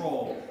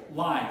control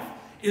life,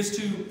 is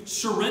to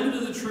surrender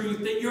to the truth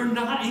that you're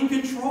not in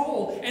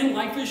control and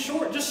life is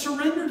short. Just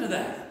surrender to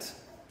that.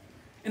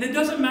 And it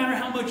doesn't matter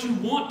how much you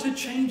want to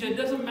change it. It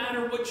doesn't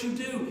matter what you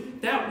do.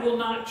 That will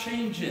not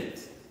change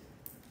it.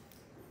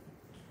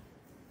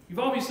 You've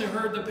obviously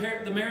heard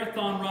the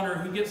marathon runner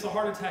who gets a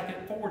heart attack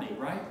at 40,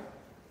 right?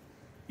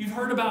 You've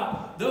heard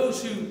about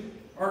those who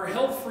are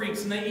health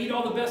freaks and they eat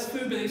all the best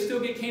food, but they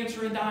still get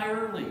cancer and die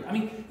early. I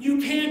mean,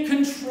 you can't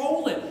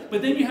control it.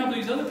 But then you have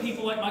these other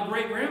people like my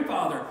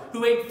great-grandfather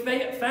who ate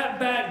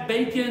fatback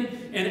bacon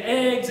and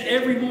eggs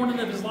every morning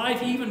of his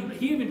life. He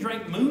even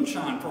drank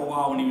moonshine for a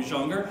while when he was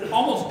younger,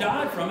 almost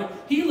died from it.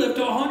 He lived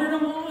to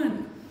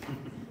 101.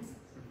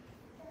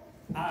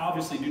 I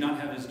obviously do not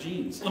have his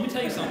genes. Let me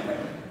tell you something.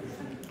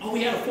 Oh,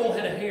 he had a full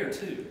head of hair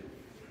too.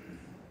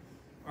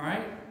 All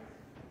right?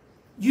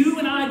 You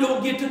and I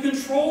don't get to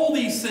control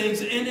these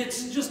things, and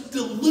it's just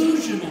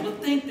delusional to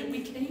think that we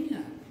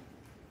can.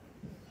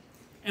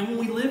 And when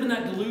we live in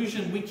that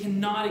delusion, we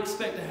cannot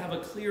expect to have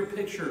a clear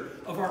picture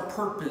of our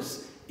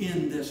purpose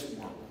in this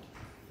world.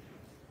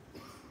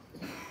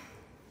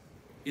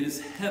 It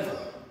is heaven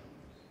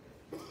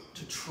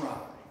to try.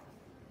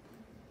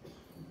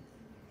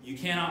 You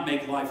cannot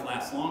make life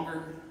last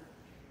longer.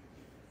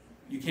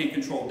 You can't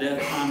control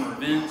death, time, or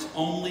events.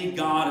 Only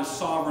God is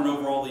sovereign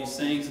over all these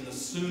things. And the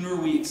sooner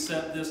we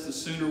accept this, the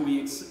sooner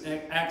we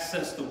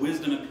access the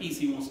wisdom and peace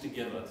He wants to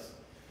give us.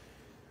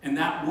 And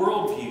that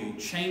worldview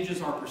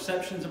changes our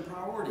perceptions and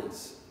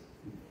priorities.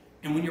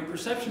 And when your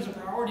perceptions and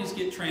priorities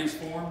get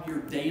transformed, your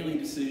daily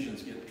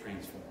decisions get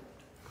transformed.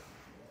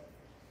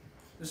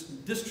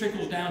 This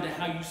trickles down to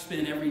how you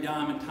spend every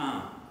dime and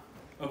time.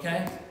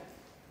 Okay?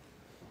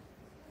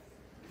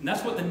 And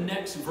that's what the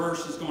next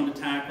verse is going to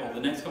tackle,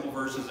 the next couple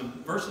verses. In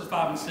verses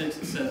 5 and 6,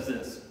 it says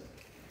this: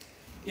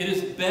 "It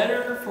is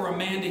better for a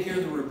man to hear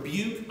the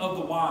rebuke of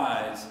the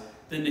wise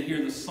than to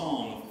hear the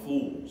song of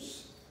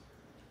fools.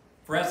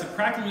 For as the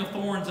crackling of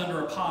thorns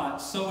under a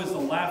pot, so is the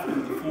laughter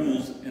of the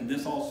fools, and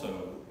this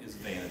also is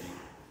vanity."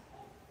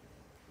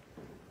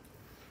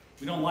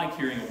 We don't like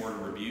hearing a word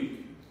of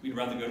rebuke. We'd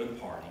rather go to the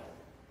party.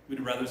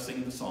 We'd rather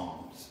sing the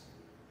songs.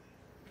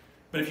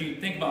 But if you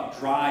think about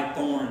dry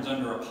thorns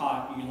under a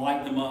pot, you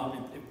light them up,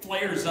 it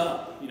flares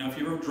up. You know, if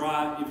you ever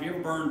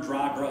burn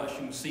dry brush, you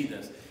can see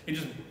this. It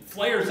just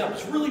flares up.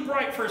 It's really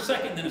bright for a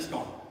second, then it's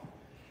gone.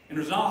 And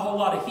there's not a whole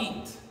lot of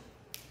heat.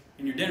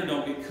 And your dinner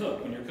don't get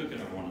cooked when you're cooking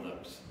over one of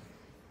those.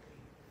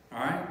 All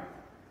right?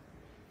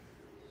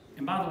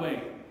 And by the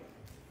way,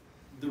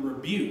 the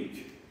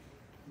rebuke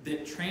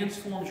that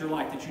transforms your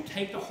life, that you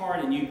take to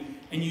heart and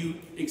you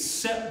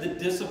accept the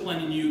discipline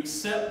and you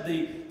accept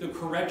the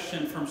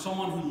correction from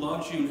someone who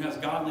loves you and has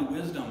godly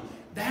wisdom,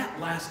 that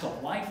lasts a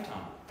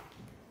lifetime.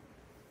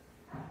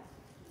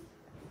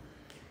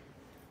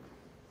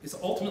 It's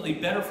ultimately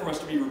better for us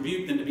to be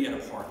rebuked than to be at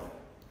a party.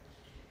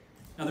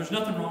 Now, there's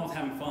nothing wrong with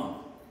having fun.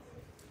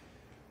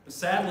 But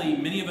sadly,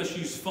 many of us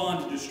use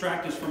fun to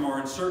distract us from our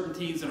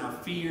uncertainties and our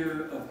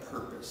fear of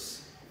purpose.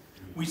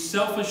 We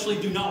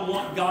selfishly do not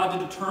want God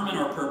to determine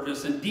our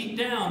purpose, and deep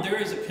down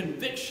there is a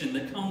conviction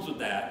that comes with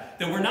that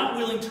we're not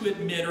willing to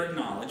admit or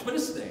acknowledge, but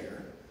it's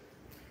there.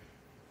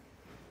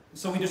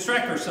 So we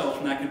distract ourselves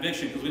from that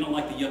conviction because we don't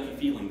like the yucky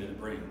feeling that it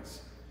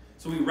brings.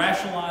 So we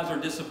rationalize our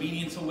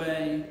disobedience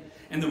away,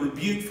 and the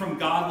rebuke from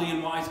godly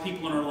and wise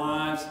people in our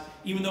lives,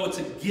 even though it's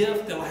a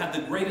gift that will have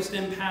the greatest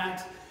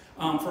impact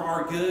for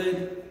our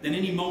good than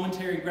any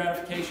momentary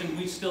gratification,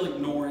 we still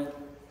ignore it.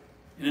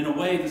 And in a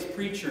way, this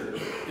preacher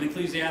in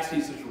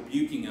Ecclesiastes is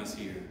rebuking us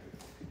here.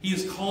 He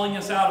is calling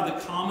us out of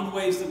the common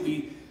ways that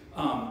we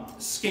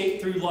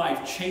skate through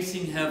life,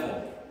 chasing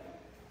hevel.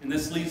 And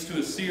this leads to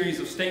a series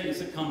of statements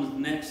that comes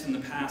next in the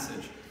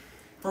passage.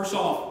 First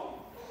off,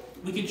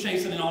 we can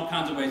chase it in all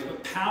kinds of ways,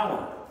 but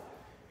power,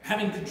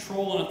 having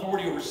control and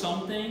authority over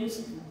some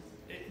things,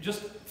 it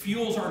just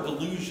fuels our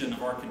delusion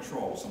of our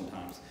control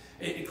sometimes.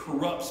 It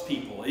corrupts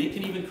people. It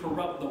can even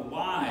corrupt the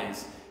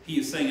wise, he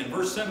is saying. In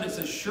verse 7 it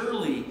says,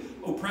 "Surely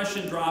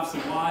oppression drives the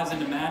wise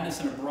into madness,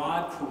 and a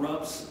bribe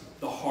corrupts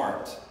the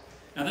heart."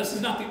 Now, this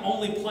is not the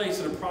only place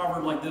that a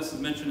proverb like this is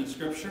mentioned in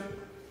Scripture.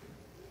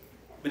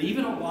 But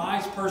even a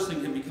wise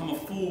person can become a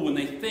fool when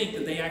they think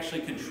that they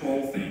actually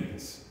control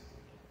things.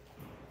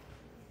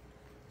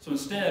 So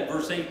instead,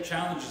 verse 8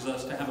 challenges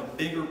us to have a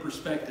bigger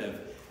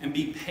perspective and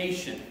be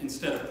patient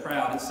instead of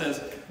proud. It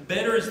says,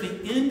 "Better is the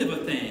end of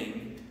a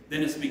thing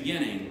than its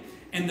beginning,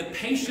 and the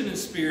patient in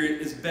spirit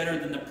is better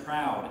than the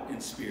proud in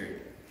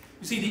spirit."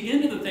 You see, the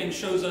end of the thing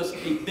shows us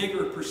a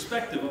bigger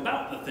perspective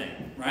about the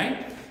thing,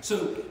 right?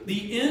 So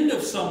the end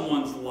of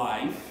someone's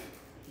life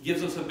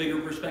gives us a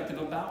bigger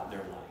perspective about their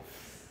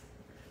life.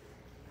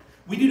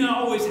 We do not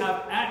always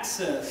have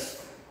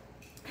access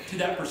to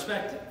that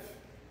perspective.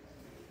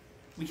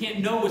 We can't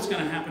know what's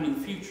going to happen in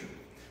the future.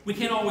 We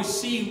can't always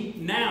see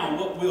now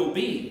what will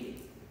be.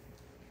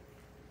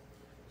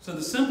 So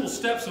the simple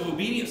steps of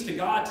obedience to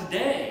God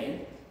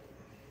today,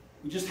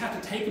 we just have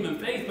to take them in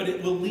faith, but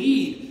it will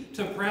lead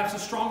to perhaps a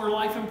stronger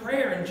life in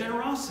prayer and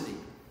generosity.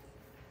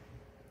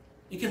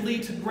 It can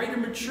lead to greater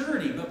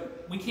maturity,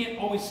 but we can't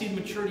always see the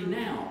maturity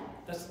now.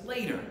 That's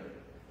later.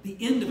 The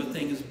end of a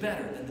thing is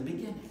better than the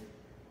beginning.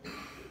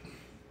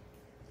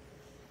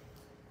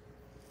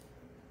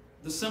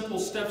 The simple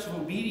steps of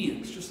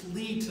obedience just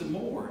lead to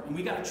more, and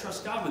we got to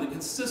trust God with it.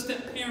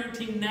 Consistent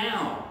parenting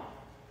now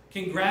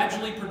can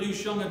gradually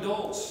produce young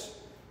adults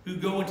who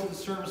go into the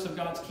service of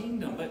God's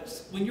kingdom.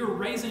 But when you're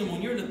raising them,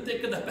 when you're in the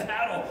thick of the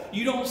battle,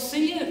 you don't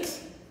see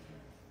it.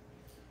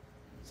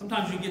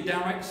 Sometimes you get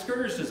downright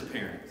discouraged as a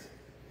parent.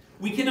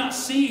 We cannot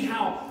see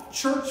how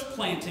church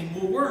planting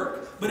will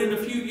work, but in a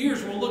few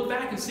years we'll look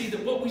back and see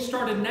that what we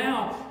started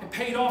now had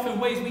paid off in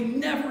ways we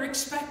never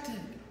expected.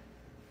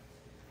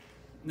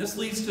 And this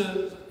leads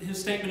to his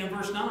statement in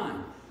verse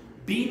 9.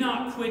 Be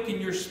not quick in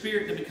your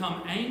spirit to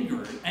become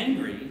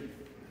angry,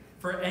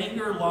 for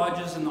anger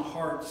lodges in the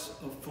hearts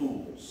of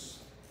fools.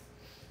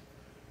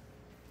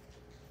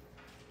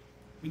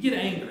 We get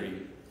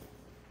angry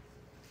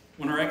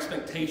when our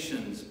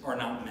expectations are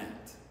not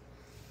met.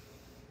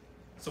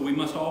 So we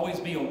must always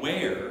be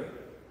aware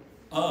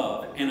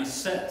of and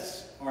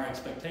assess our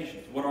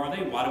expectations. What are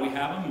they? Why do we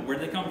have them? And where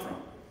do they come from?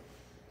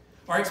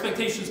 Our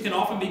expectations can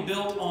often be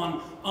built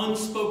on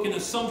unspoken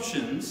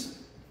assumptions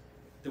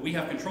that we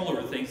have control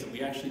over things that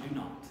we actually do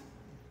not.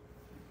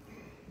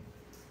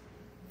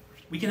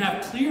 We can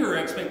have clearer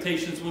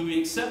expectations when we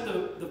accept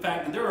the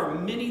fact that there are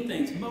many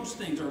things, most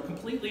things are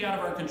completely out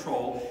of our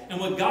control, and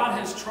what God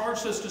has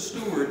charged us to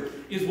steward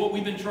is what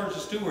we've been charged to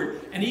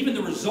steward, and even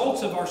the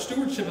results of our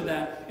stewardship of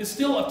that is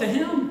still up to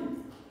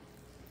Him.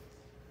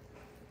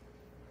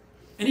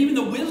 And even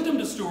the wisdom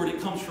to steward it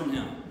comes from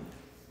Him.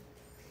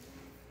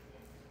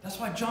 That's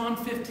why John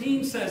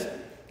 15 says,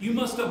 you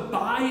must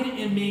abide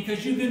in me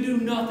because you can do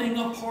nothing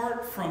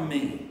apart from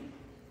me.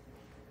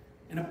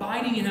 And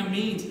abiding in Him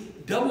means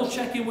double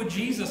checking with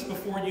Jesus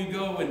before you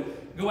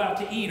go out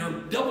to eat, or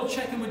double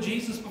checking with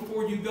Jesus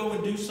before you go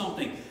and do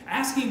something.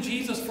 Asking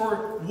Jesus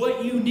for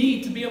what you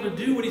need to be able to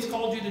do what He's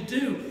called you to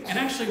do, and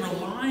actually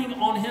relying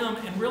on Him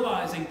and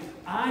realizing,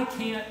 I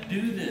can't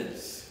do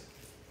this.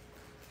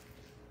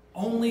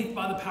 Only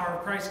by the power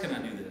of Christ can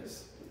I do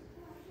this.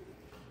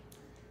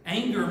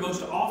 Anger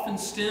most often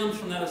stems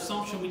from that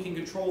assumption we can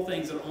control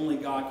things that only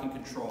God can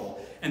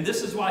control. And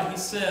this is why he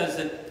says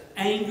that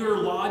anger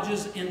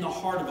lodges in the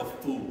heart of a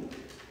fool.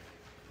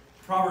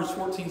 Proverbs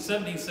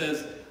 14:17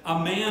 says, a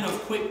man of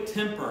quick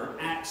temper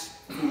acts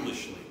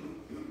foolishly.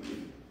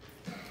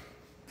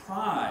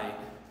 Pride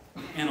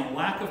and a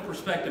lack of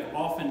perspective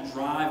often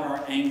drive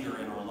our anger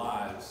in our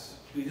lives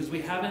because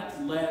we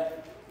haven't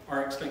let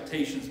our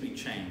expectations be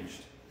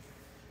changed.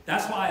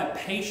 That's why a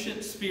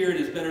patient spirit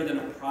is better than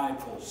a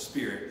prideful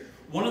spirit.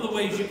 One of the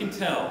ways you can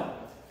tell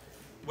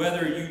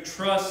whether you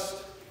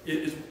trust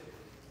is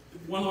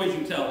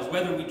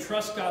whether we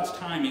trust God's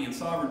timing and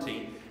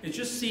sovereignty is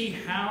just see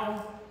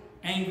how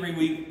angry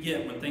we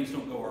get when things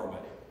don't go our way.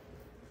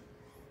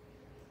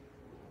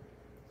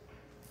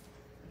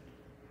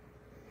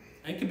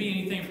 It could be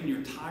anything from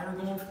your tire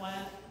going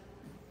flat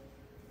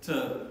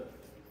to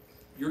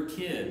your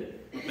kid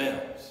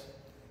rebels.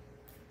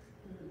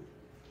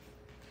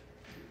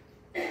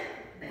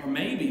 Or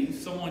maybe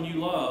someone you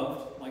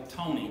loved, like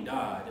Tony,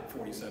 died at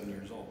 47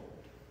 years old.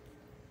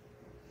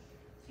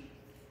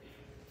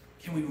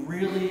 Can we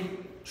really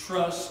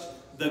trust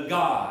the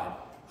God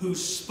who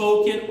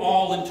spoke it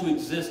all into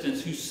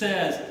existence, who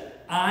says,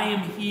 I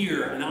am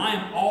here, and I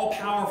am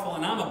all-powerful,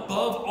 and I'm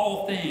above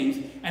all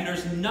things, and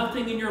there's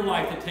nothing in your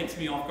life that takes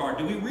me off guard?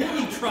 Do we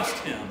really trust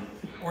Him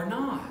or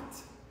not?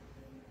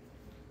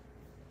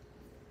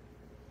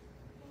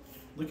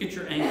 Look at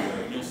your anger,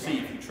 and you'll see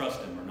if you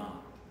trust Him or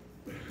not.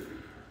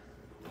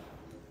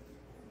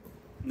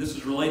 And this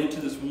is related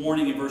to this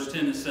warning in verse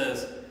 10. It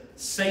says,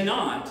 say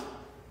not,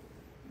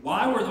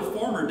 why were the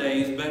former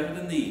days better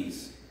than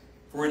these?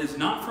 For it is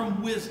not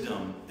from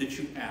wisdom that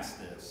you ask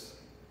this.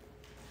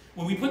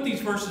 When we put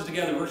these verses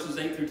together, verses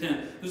 8 through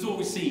 10, this is what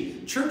we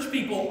see. Church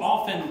people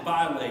often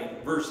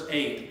violate verse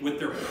 8 with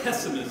their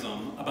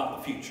pessimism about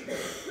the future.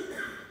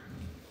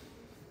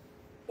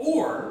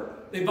 Or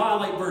they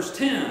violate verse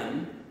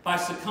 10 by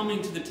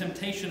succumbing to the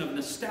temptation of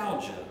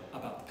nostalgia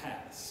about the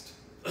past.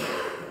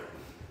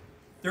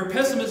 Their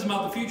pessimism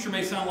about the future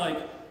may sound like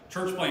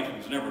church planting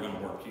is never going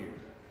to work here.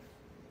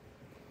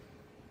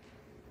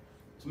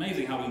 It's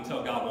amazing how we can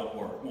tell God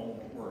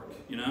won't work,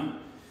 you know?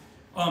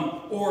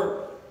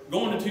 Or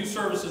going to 2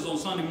 services on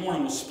Sunday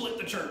morning will split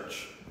the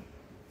church.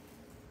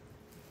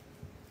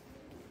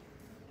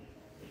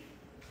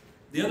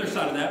 The other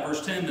side of that,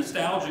 verse 10,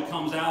 nostalgia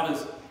comes out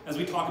as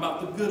we talk about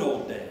the good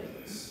old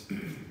days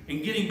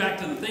and getting back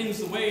to the things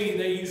the way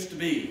they used to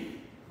be.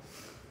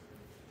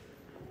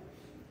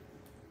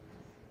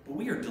 But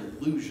we are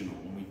delusional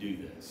when we do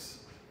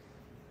this.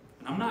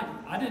 And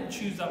I didn't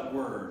choose that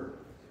word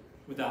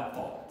without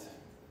thought.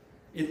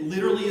 It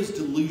literally is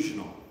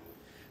delusional.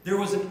 There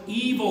was an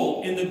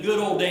evil in the good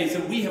old days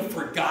that we have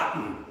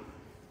forgotten.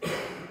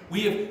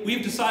 We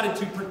have decided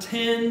to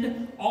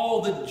pretend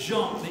all the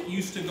junk that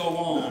used to go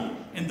on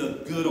in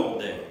the good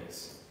old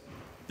days.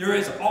 There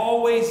has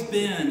always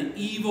been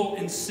evil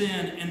and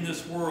sin in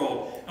this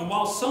world. And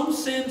while some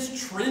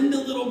sins trend a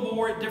little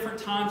more at different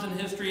times in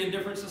history and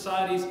different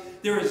societies,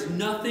 there is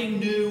nothing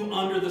new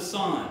under the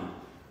sun.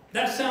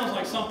 That sounds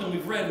like something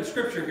we've read in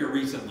Scripture here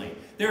recently.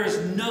 There is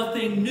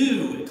nothing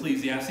new,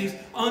 Ecclesiastes,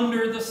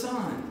 under the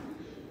sun.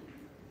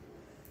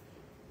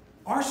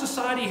 Our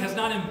society has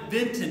not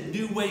invented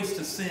new ways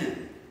to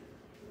sin.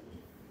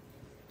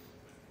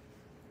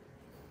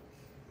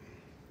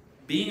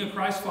 Being a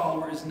Christ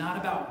follower is not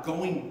about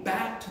going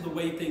back to the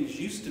way things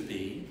used to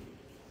be,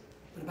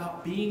 but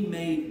about being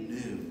made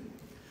new.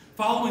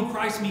 Following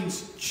Christ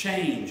means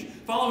change.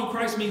 Following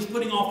Christ means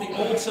putting off the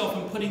old self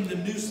and putting the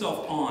new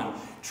self on.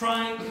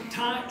 Try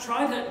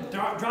that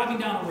driving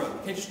down a road.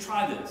 Okay, just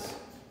try this.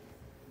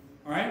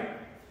 All right?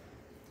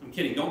 I'm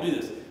kidding. Don't do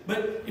this.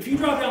 But if you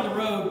drive down the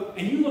road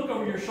and you look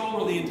over your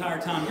shoulder the entire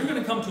time, you're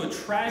going to come to a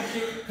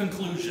tragic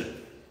conclusion.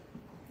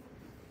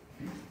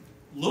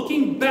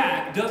 Looking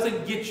back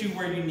doesn't get you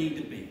where you need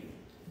to be.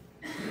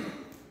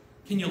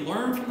 Can you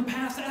learn from the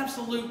past?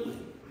 Absolutely.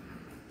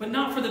 But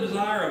not for the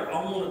desire of,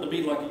 I want it to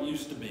be like it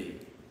used to be.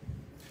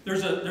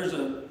 There's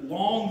a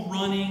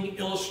long-running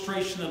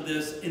illustration of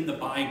this in the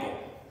Bible.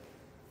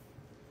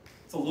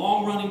 It's a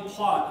long-running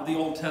plot of the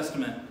Old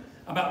Testament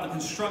about the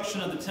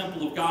construction of the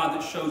temple of God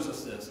that shows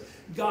us this.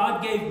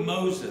 God gave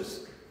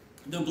Moses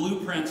the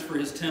blueprints for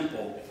his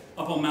temple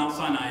up on Mount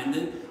Sinai.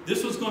 And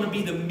this was going to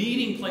be the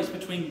meeting place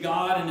between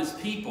God and his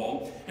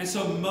people. And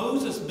so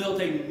Moses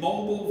built a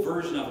mobile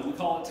version of it. We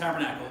call it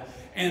tabernacle.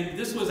 And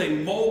this was a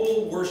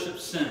mobile worship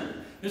center.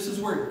 This is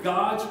where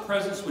God's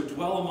presence would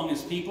dwell among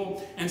his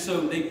people. And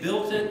so they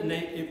built it, and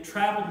it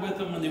traveled with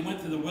them when they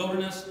went through the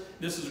wilderness.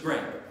 This is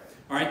great.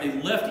 All right,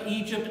 they left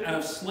Egypt out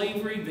of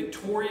slavery,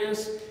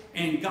 victorious,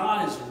 and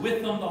God is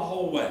with them the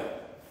whole way,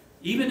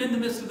 even in the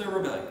midst of their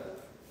rebellion.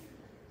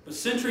 But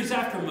centuries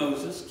after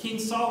Moses, King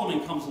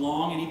Solomon comes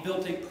along, and he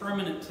built a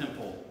permanent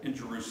temple in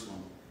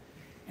Jerusalem.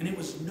 And it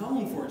was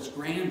known for its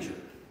grandeur.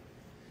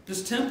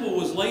 This temple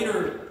was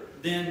later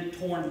then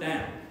torn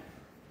down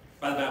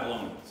by the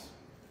Babylonians.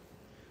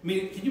 I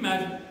mean, can you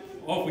imagine,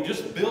 oh, if we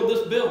just build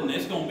this building,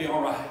 it's going to be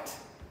all right.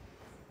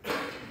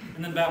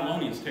 And then the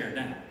Babylonians tear it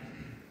down.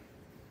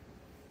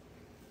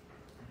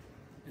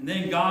 And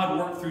then God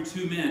worked through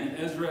two men,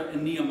 Ezra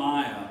and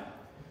Nehemiah,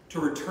 to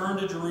return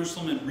to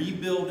Jerusalem and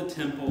rebuild the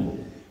temple.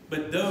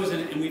 But those,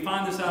 and we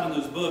find this out in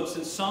those books,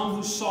 that some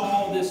who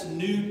saw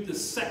the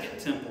second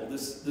temple,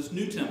 this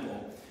new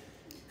temple,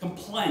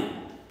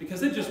 complained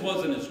because it just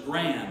wasn't as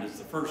grand as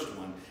the first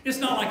one. It's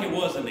not like it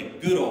was in the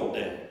good old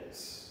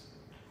days.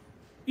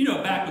 You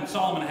know, back when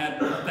Solomon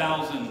had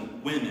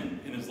 1,000 women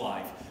in his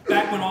life,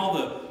 back when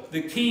all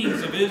the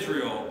kings of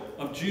Israel,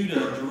 of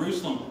Judah and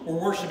Jerusalem were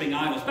worshiping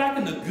idols, back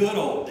in the good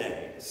old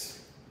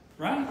days,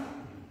 right?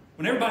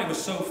 When everybody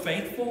was so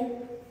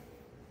faithful.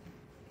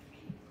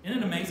 Isn't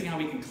it amazing how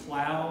we can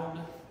cloud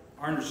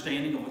our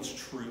understanding of what's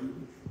true?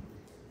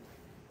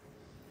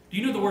 Do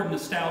you know the word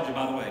nostalgia,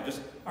 by the way?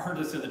 I heard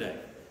this the other day.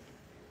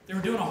 They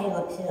were doing a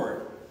whole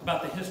report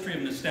about the history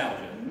of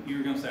nostalgia.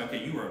 You're going to say,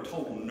 okay, you are a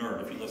total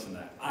nerd if you listen to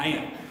that. I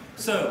am.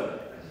 So,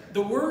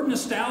 the word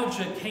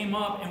nostalgia came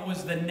up and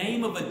was the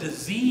name of a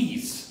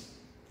disease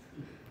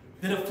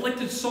that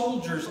afflicted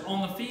soldiers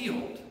on the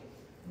field.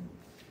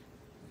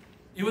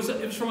 It was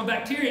from a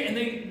bacteria, and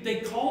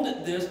they called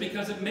it this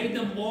because it made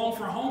them long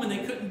for home and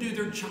they couldn't do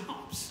their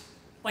jobs.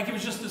 Like it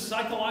was just the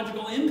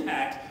psychological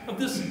impact of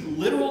this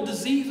literal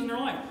disease in their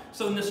life.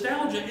 So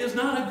nostalgia is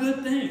not a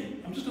good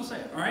thing. I'm just going to say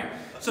it, all right?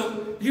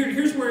 So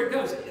here's where it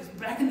goes.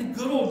 Back in the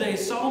good old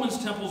days,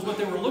 Solomon's temple is what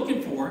they were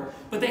looking for,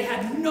 but they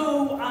had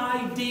no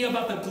idea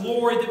about the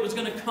glory that was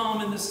going to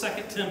come in the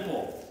second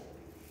temple.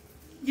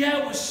 Yeah,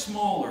 it was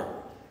smaller,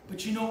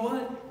 but you know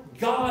what?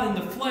 God in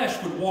the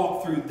flesh would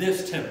walk through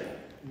this temple.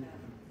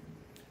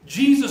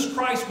 Jesus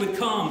Christ would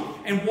come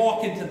and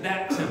walk into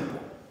that temple.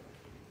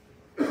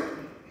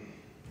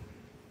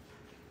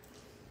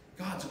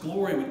 God's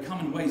glory would come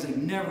in ways they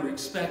never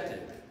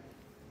expected.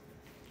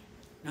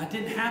 Now, it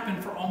didn't happen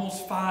for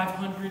almost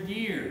 500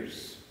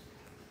 years.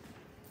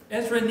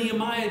 Ezra and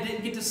Nehemiah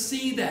didn't get to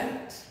see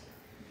that.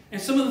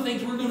 And some of the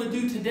things we're going to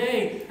do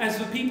today as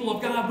the people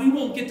of God, we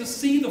won't get to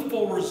see the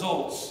full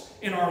results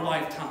in our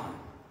lifetime.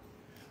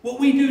 What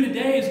we do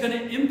today is going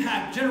to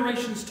impact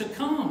generations to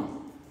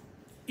come.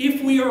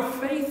 If we are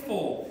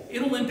faithful,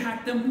 it'll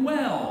impact them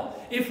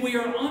well. If we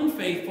are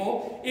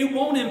unfaithful, it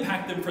won't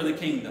impact them for the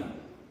kingdom.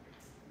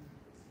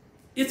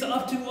 It's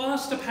up to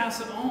us to pass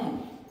it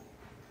on.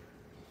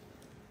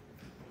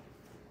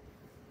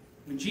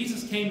 When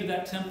Jesus came to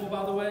that temple,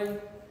 by the way,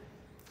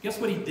 guess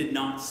what he did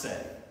not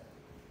say?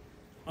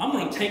 I'm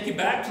going to take you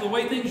back to the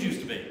way things used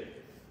to be.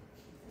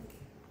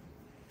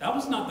 That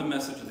was not the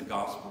message of the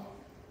gospel.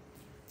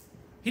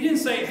 He didn't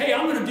say, hey,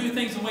 I'm going to do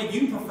things the way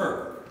you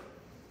prefer.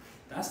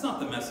 That's not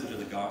the message of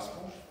the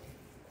gospel.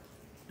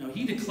 No,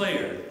 he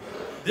declared,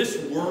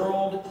 this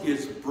world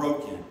is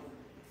broken,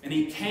 and And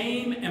he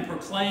came and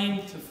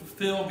proclaimed to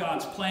fulfill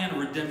God's plan of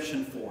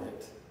redemption for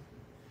it.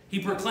 He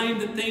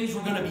proclaimed that things were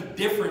going to be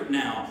different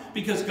now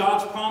because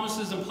God's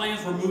promises and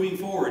plans were moving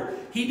forward.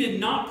 He did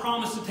not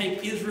promise to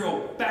take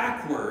Israel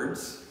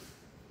backwards.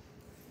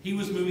 He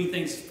was moving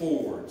things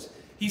forwards.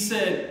 He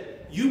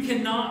said, you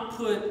cannot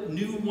put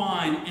new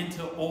wine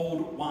into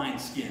old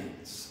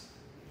wineskins.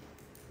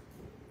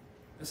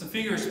 That's a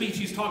figure of speech.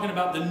 He's talking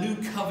about the new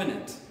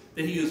covenant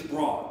that he has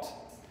brought.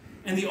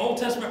 And the Old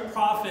Testament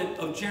prophet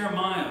of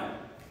Jeremiah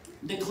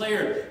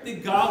declared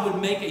that God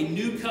would make a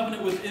new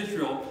covenant with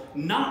Israel,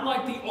 not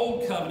like the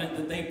old covenant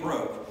that they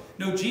broke.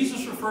 No,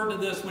 Jesus referred to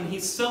this when he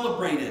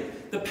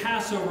celebrated the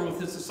Passover with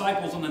his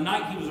disciples on the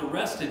night he was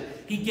arrested.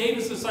 He gave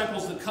his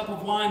disciples the cup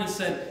of wine and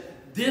said,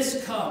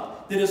 this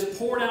cup that is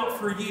poured out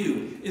for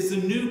you is the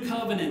new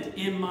covenant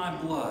in my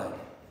blood.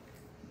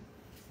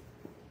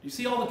 You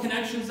see all the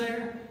connections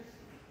there?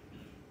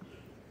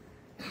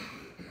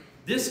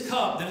 This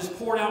cup that is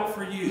poured out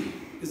for you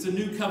is the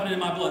new covenant in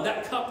my blood.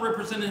 That cup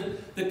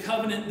represented the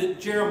covenant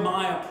that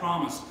Jeremiah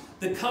promised.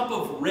 The cup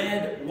of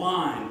red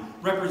wine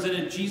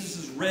represented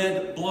Jesus'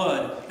 red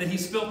blood that he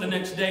spilt the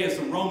next day as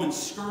the Romans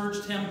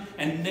scourged him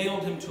and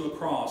nailed him to a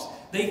cross.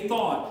 They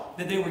thought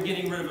that they were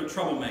getting rid of a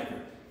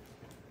troublemaker.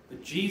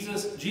 But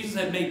Jesus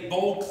had made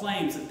bold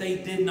claims that they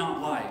did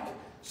not like,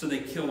 so they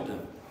killed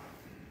him.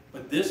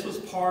 But this was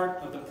part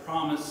of the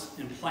promise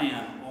and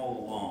plan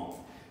all along.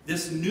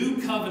 This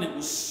new covenant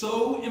was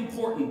so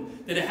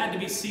important that it had to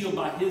be sealed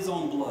by his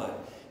own blood.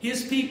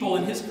 His people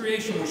and his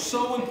creation were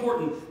so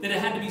important that it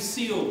had to be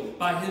sealed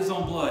by his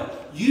own blood.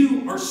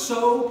 You are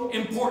so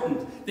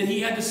important that he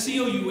had to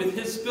seal you with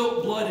his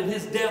spilt blood and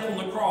his death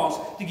on the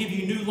cross to give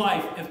you new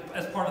life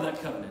as part of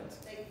that covenant.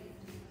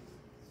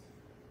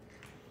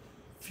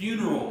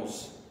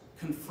 Funerals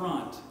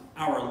confront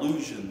our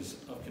illusions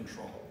of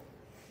control.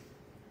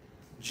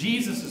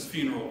 Jesus'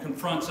 funeral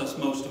confronts us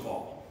most of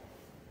all.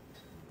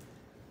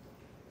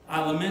 I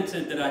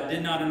lamented that I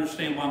did not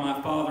understand why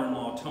my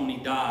father-in-law,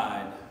 Tony,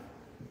 died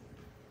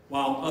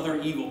while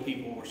other evil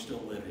people were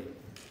still living.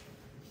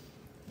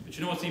 But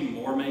you know what's even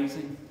more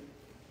amazing?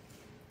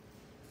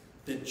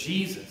 That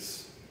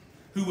Jesus,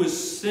 who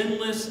was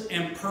sinless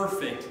and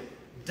perfect,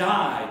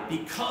 died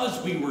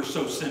because we were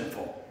so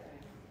sinful.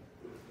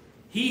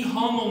 He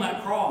hung on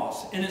that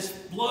cross and his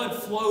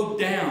blood flowed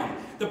down.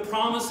 The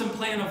promise and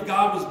plan of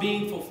God was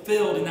being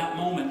fulfilled in that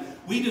moment.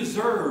 We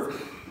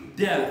deserve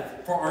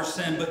death for our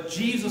sin, but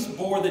Jesus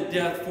bore the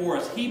death for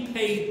us. He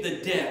paid the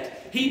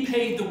debt. He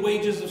paid the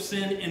wages of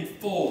sin in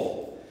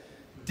full.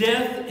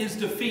 Death is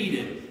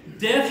defeated.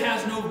 Death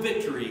has no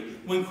victory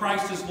when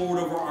Christ is Lord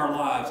over our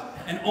lives.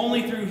 And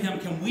only through him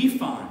can we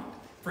find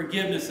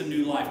forgiveness and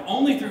new life.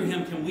 Only through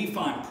him can we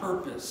find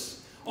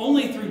purpose.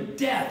 Only through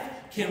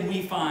death can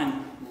we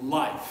find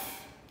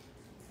life.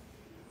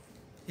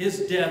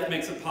 His death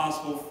makes it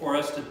possible for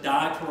us to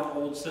die to our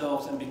old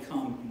selves and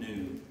become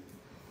new.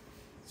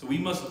 So we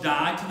must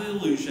die to the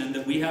illusion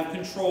that we have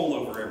control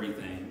over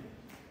everything.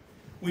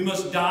 We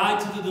must die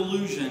to the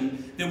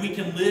delusion that we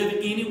can live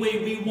any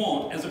way we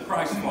want as a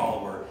Christ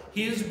follower.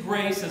 His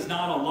grace is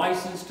not a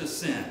license to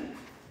sin.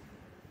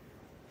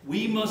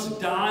 We must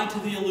die to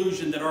the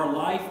illusion that our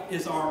life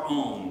is our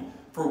own,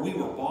 for we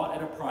were bought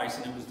at a price,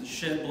 and it was the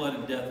shed blood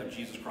and death of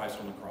Jesus Christ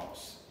on the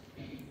cross.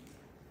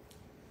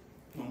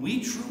 When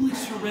we truly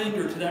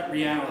surrender to that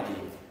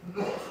reality,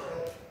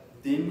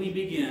 then we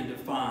begin to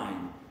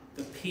find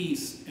the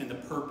peace and the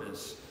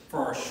purpose for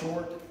our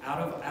short, out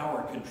of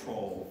our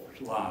control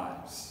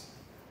lives.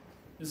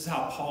 This is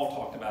how Paul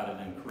talked about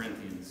it in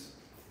Corinthians.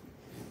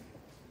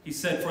 He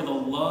said, for the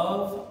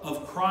love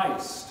of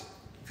Christ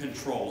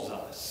controls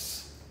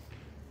us.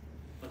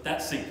 Let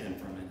that sink in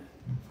for a minute.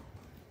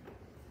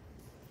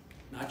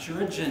 Not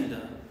your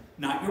agenda,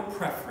 not your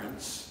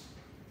preference,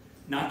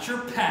 not your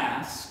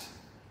past,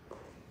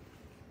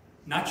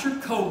 not your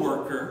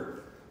coworker.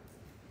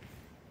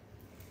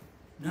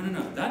 No,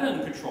 that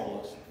doesn't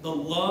control us. The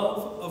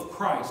love of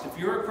Christ. If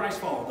you're a Christ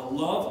follower, the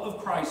love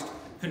of Christ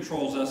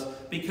controls us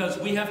because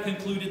we have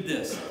concluded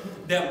this,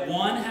 that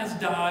one has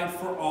died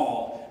for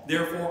all,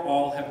 therefore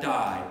all have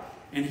died.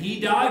 And he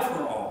died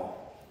for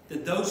all,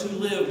 that those who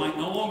live might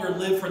no longer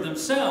live for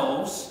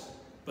themselves,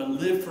 but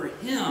live for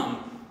him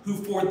who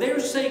for their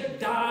sake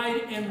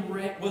died and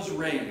was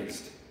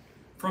raised.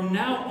 From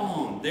now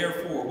on,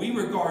 therefore, we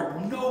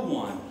regard no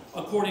one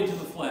according to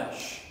the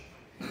flesh.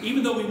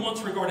 Even though we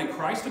once regarded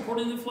Christ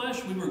according to the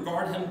flesh, we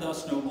regard him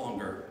thus no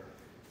longer.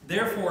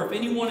 Therefore, if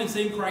anyone is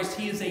in Christ,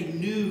 he is a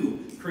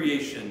new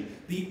creation.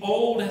 The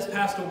old has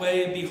passed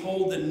away, and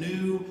behold, the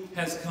new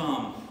has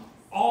come.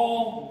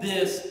 All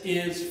this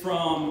is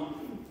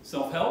from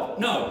self-help?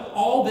 No,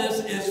 all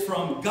this is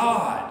from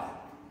God,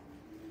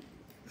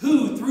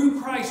 who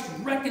through Christ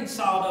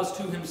reconciled us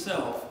to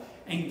himself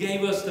and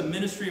gave us the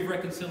ministry of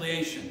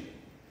reconciliation.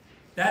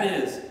 That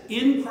is,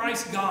 in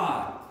Christ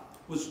God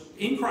was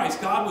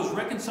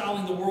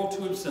reconciling the world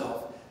to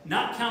himself,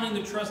 not counting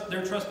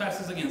their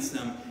trespasses against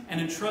them,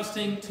 and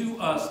entrusting to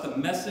us the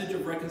message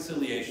of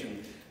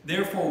reconciliation.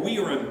 Therefore, we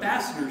are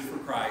ambassadors for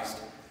Christ,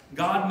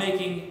 God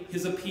making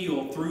his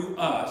appeal through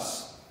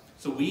us.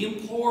 So we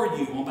implore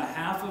you on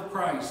behalf of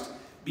Christ,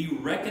 be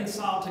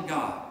reconciled to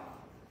God.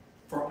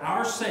 For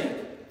our sake,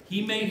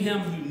 he made him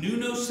who knew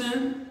no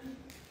sin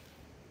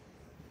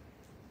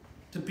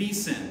to be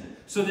sin,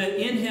 so that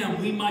in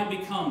him we might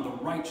become the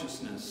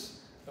righteousness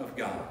of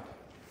God.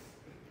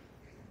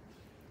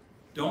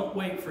 Don't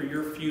wait for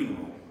your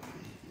funeral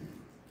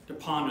to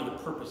ponder the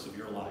purpose of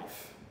your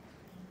life.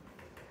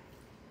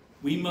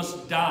 We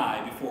must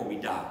die before we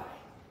die.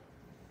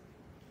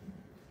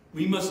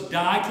 We must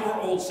die to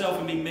our old self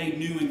and be made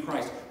new in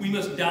Christ. We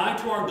must die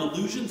to our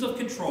delusions of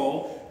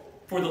control,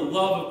 for the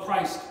love of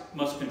Christ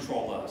must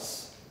control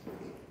us.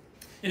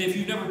 And if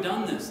you've never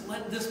done this,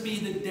 let this be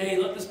the day,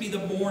 let this be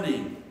the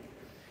morning.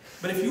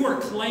 But if you are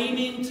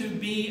claiming to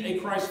be a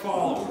Christ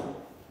follower,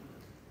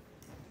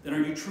 then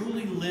are you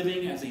truly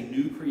living as a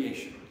new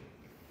creation?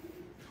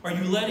 Are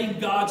you letting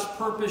God's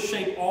purpose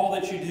shape all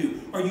that you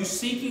do? Are you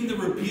seeking the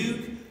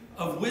rebuke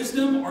of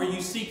wisdom, or are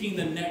you seeking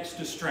the next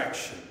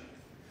distraction?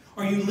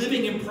 Are you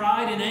living in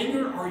pride and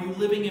anger, or are you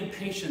living in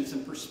patience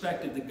and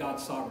perspective that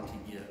God's sovereignty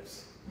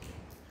gives?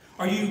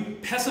 Are you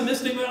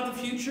pessimistic about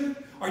the future?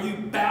 Are you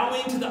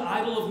bowing to the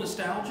idol of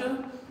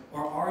nostalgia?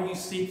 Or are you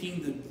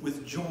seeking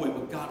with joy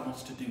what God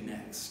wants to do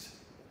next?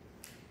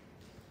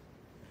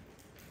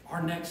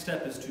 Our next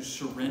step is to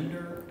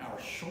surrender our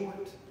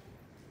short,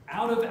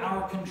 out of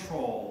our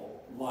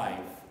control life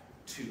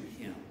to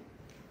him.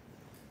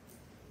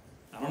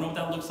 I don't know what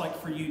that looks like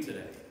for you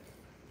today,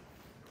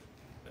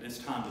 but it's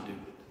time to do it.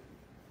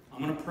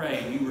 I'm going to pray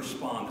and you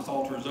respond. This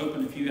altar is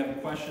open. If you have a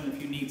question,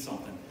 if you need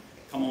something,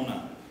 come on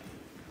up.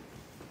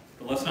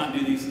 But let's not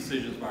do these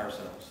decisions by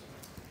ourselves.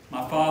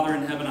 My Father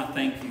in heaven, I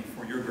thank you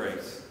for your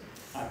grace.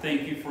 I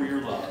thank you for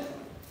your love.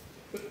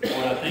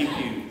 Lord, I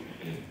thank you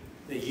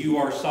that you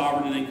are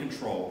sovereign and in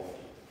control.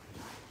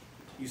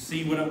 You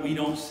see what we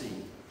don't see.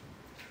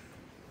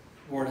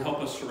 Lord, help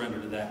us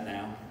surrender to that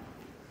now.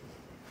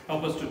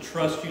 Help us to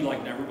trust you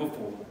like never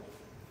before.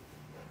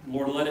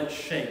 Lord, let it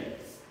shape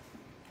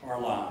our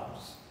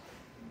lives.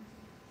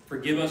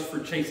 Forgive us for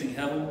chasing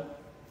heaven.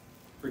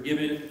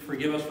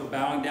 Forgive us for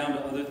bowing down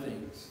to other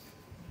things.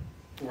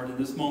 Lord, in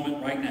this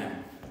moment right now,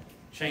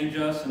 change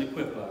us and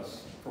equip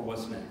us for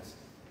what's next.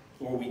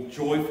 Lord, we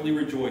joyfully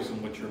rejoice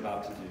in what you're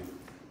about to do.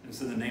 And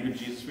it's in the name of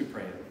Jesus we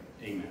pray.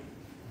 Amen.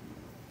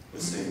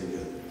 Let's stand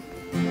together.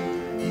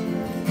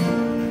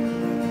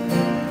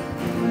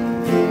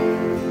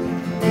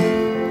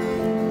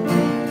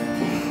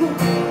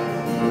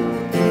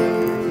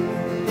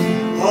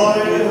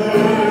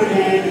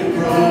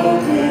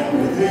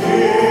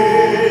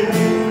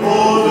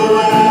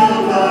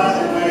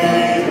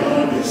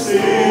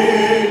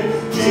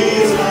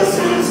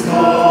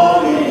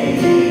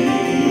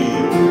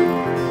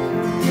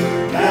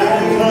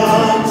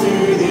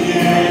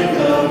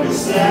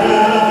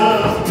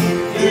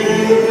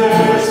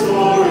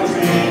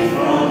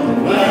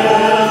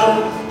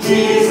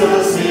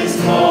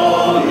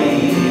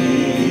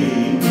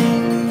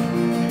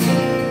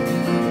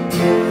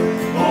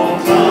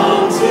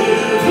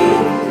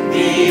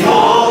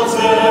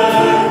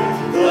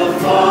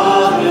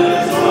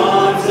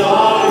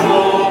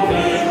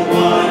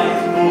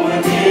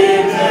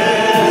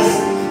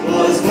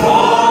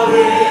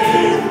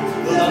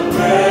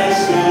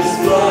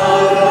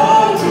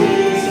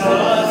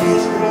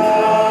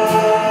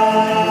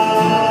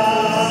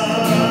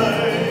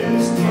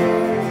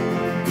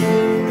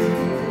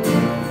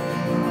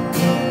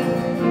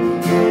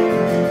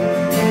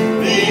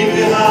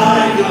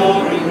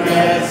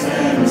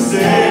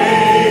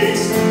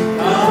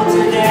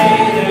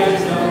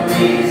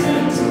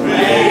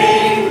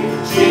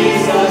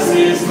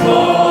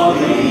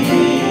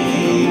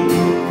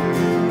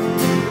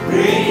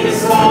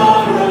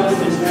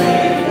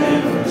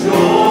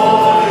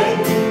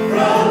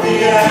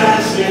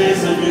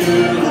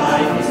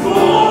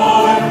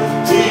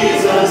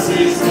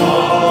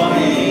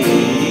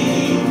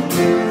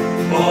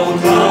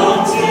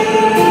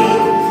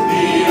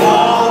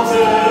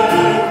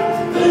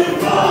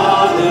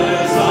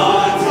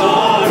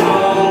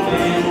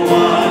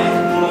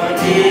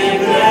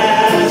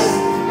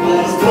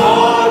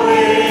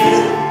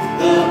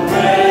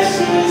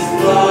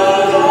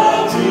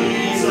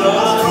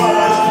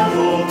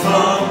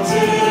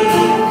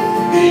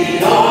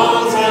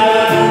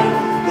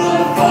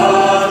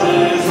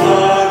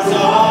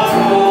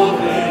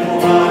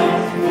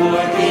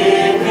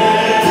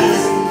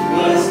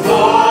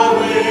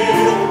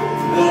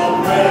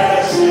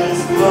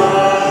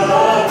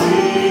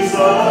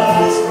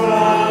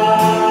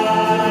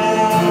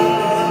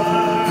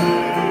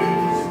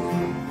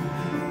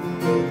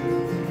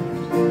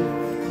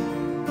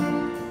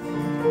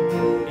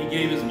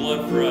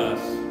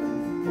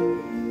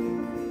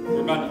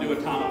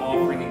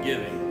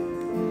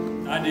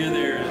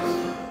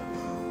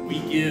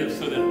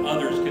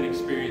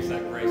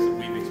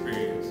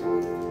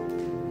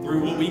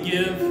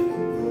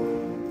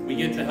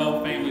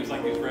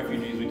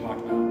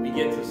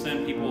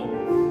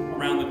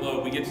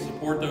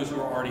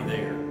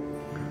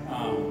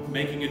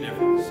 making a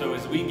difference. So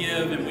as we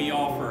give and we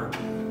offer,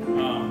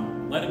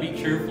 let it be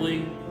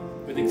cheerfully,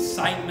 with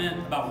excitement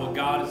about what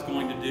God is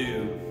going to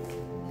do,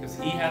 because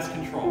He has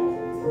control.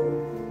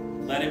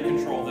 Let Him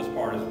control this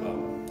part as well.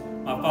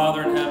 My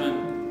Father in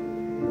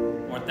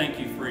heaven, Lord, thank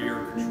you for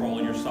your control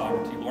and your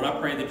sovereignty. Lord, I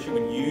pray that you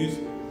would use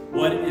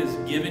what is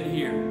given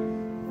here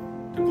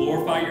to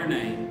glorify your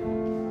name,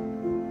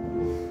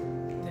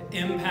 to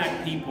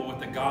impact people with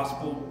the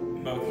gospel,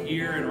 both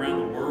here and around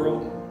the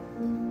world.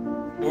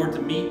 Lord,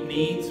 to meet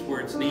needs where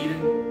it's needed.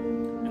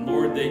 And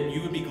Lord, that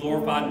you would be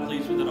glorified and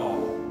pleased with it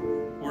all.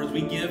 Lord, as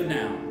we give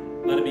now,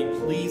 let it be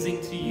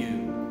pleasing to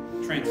you,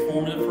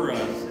 transformative for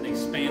us, and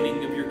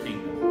expanding of your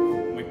kingdom.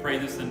 And we pray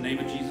this in the name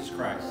of Jesus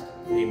Christ.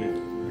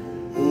 Amen.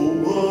 Oh,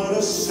 what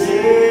a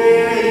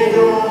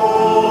Savior!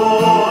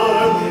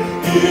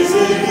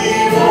 Isn't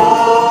He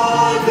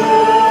wonderful?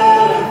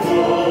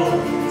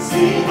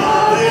 Sing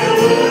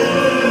hallelujah!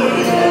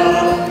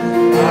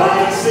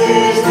 Christ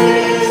is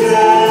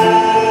risen.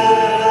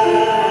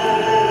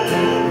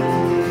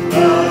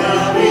 Bow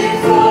down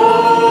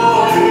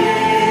before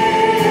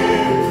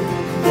Him,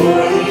 for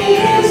He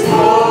is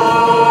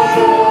Lord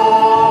of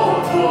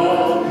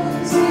all.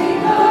 Sing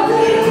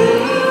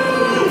hallelujah!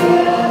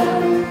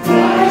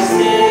 Christ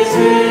is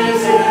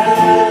risen.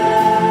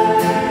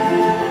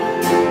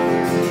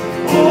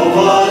 Oh,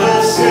 what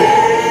a Savior!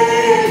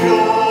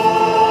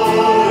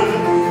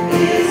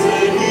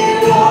 Isn't He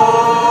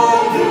wonderful?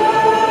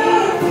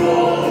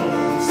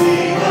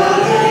 Sing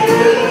hallelujah!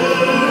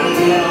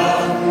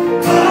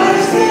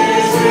 Christ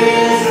is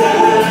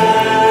risen.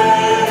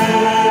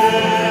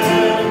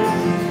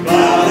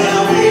 Bow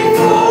down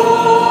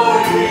before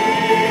Him,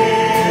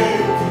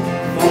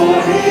 for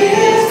He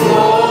is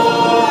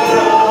Lord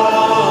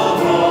of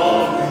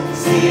all.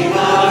 Sing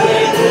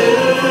hallelujah!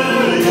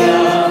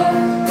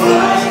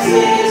 Christ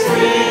is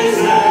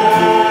risen.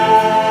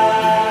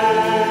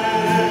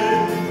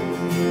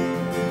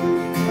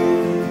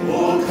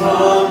 Oh,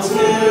 come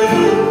to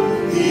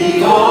the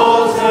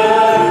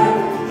altar.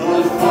 The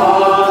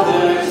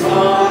Father's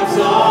arms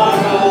are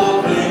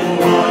open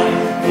wide.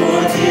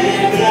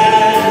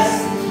 Forgiveness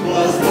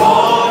was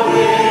bought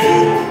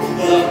with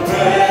the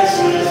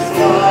precious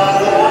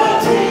blood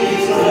of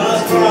Jesus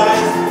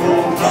Christ.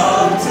 Oh,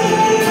 come to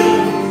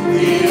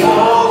the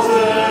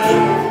altar.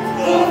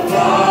 The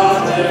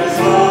Father's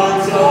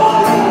arms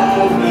are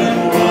open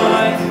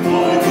wide.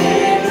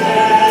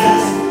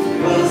 Forgiveness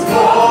was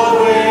bought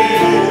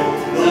with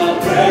the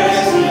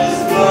precious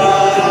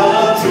blood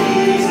of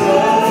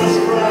Jesus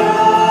Christ.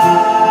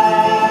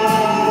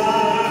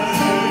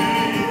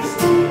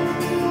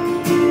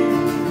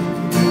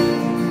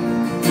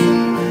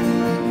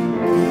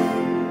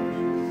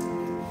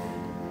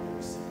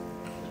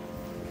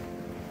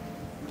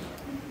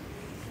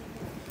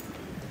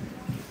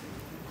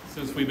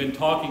 Since we've been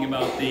talking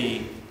about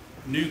the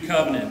new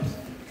covenant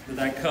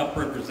that cup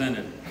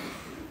represented,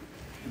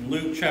 in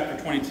Luke chapter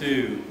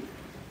 22,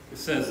 it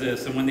says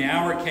this, "And when the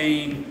hour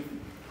came,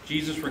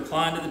 Jesus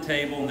reclined at the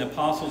table and the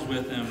apostles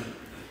with him,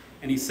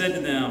 and he said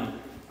to them,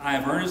 I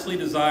have earnestly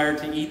desired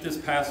to eat this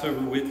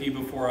Passover with you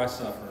before I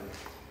suffer.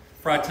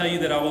 For I tell you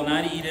that I will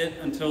not eat it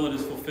until it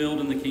is fulfilled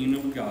in the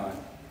kingdom of God.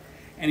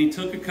 And he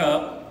took a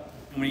cup,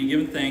 and when he had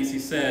given thanks, he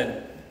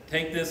said,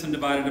 Take this and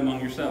divide it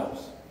among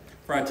yourselves.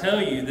 For I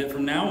tell you that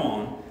from now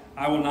on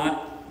I will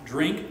not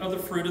drink of the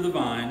fruit of the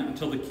vine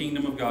until the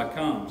kingdom of God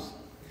comes.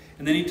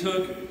 And then he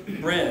took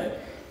bread,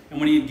 and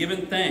when he had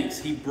given thanks,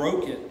 he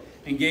broke it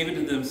and gave it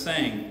to them,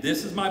 saying,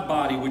 This is my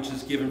body which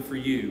is given for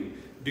you.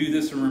 Do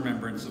this in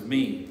remembrance of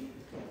me.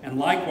 And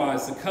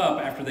likewise the cup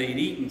after they had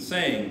eaten,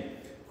 saying,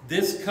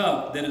 This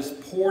cup that is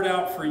poured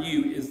out for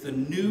you is the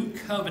new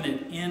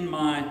covenant in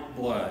my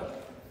blood.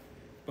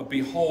 But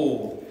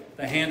behold,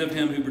 the hand of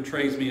him who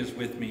betrays me is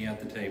with me at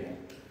the table.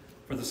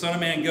 For the Son of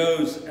Man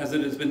goes as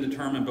it has been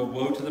determined, but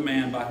woe to the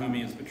man by whom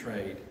he is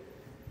betrayed.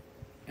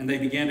 And they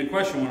began to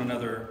question one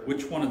another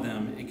which one of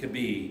them it could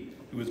be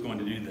who was going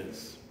to do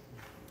this.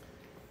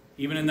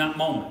 Even in that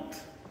moment,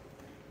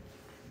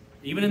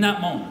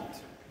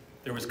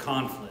 there was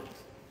conflict.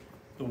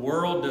 The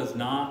world does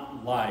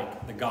not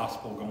like the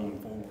gospel going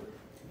forward.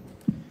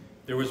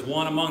 There was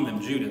one among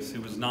them, Judas,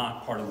 who was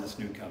not part of this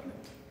new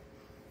covenant.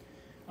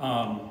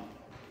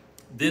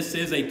 This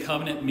is a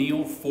covenant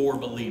meal for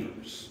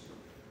believers.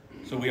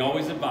 So we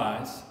always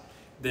advise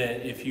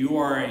that if you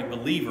are a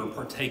believer,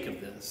 partake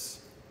of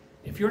this.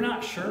 If you're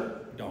not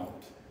sure,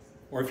 don't.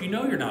 Or if you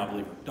know you're not a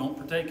believer, don't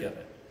partake of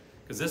it.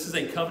 Because this is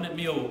a covenant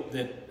meal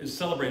that is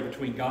celebrated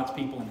between God's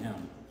people and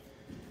him.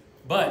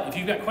 But if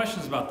you've got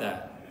questions about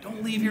that,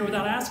 don't leave here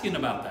without asking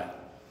about that.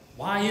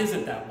 Why is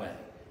it that way?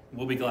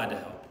 We'll be glad to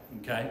help.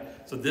 Okay?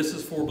 So this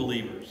is for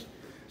believers.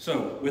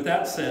 So with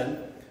that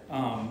said,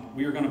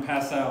 we are going to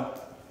pass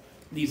out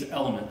these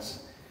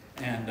elements.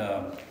 And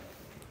I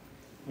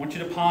want you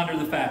to ponder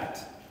the fact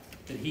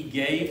that he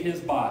gave his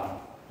body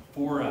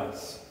for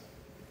us.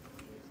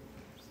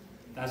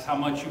 That's how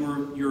much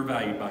you're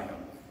valued by him.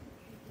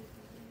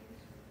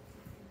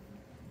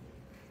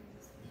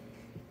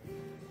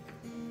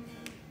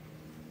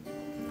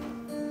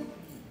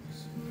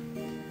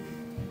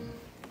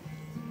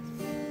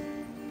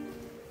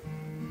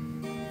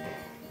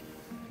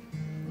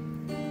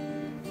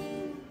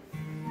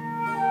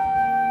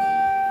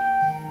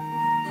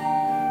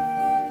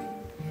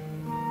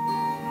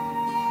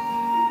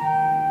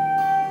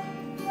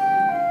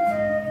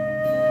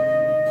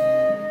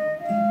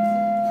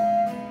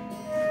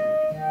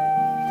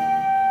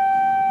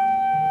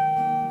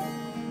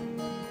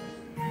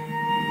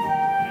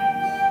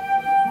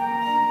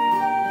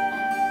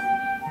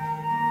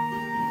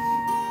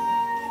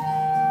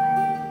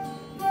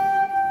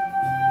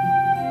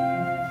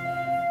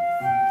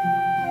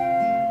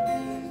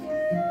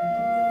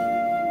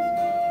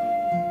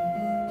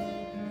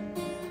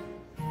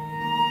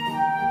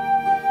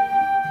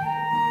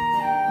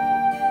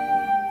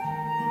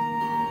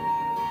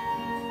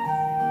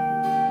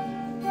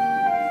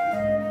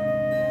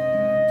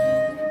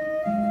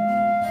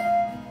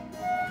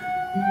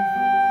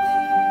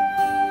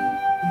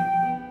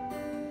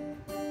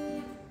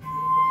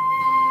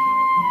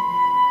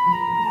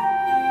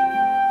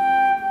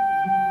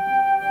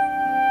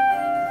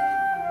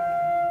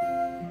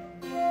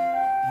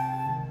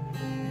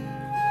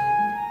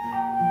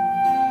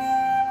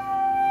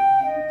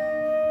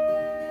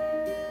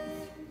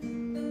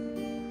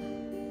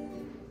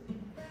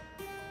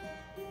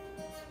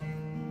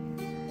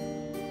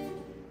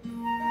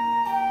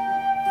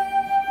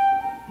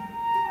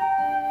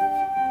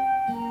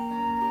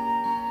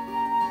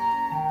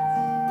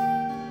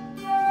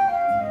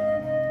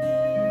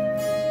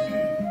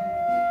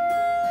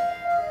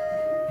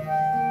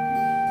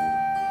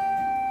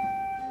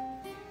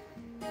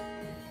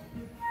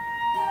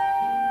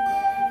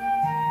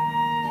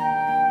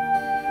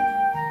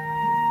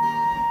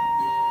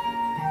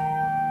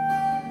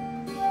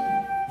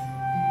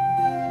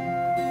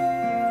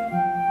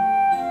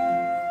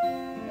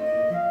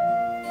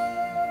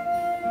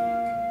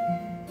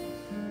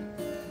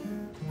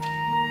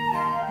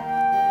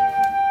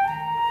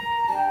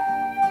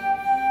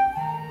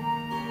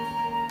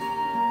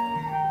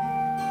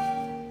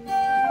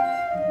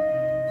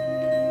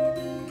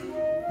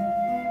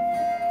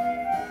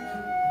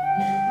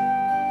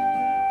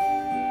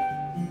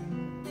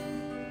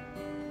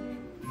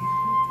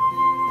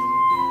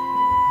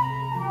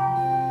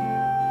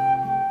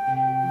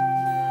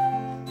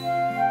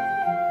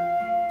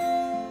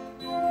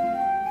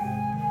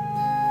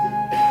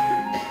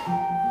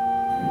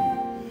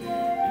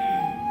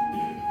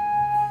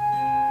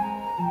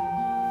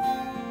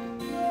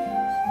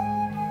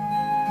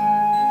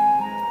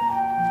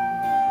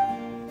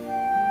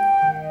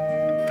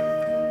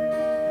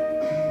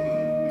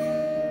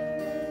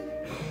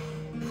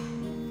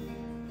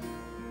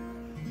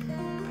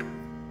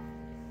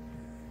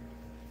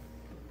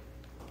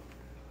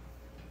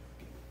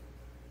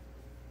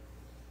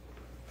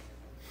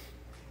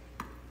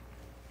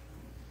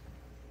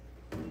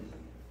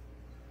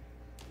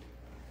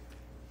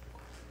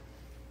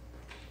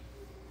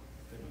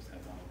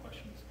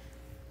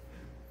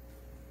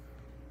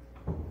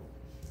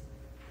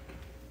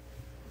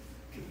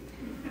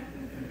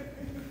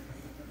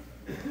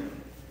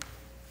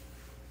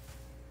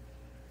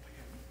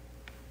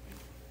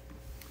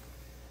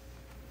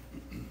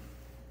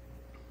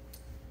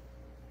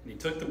 And he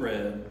took the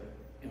bread,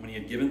 and when he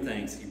had given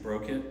thanks, he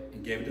broke it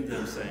and gave it to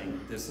them,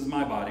 saying, "This is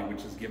my body,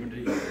 which is given to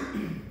you.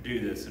 Do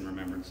this in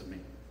remembrance of me."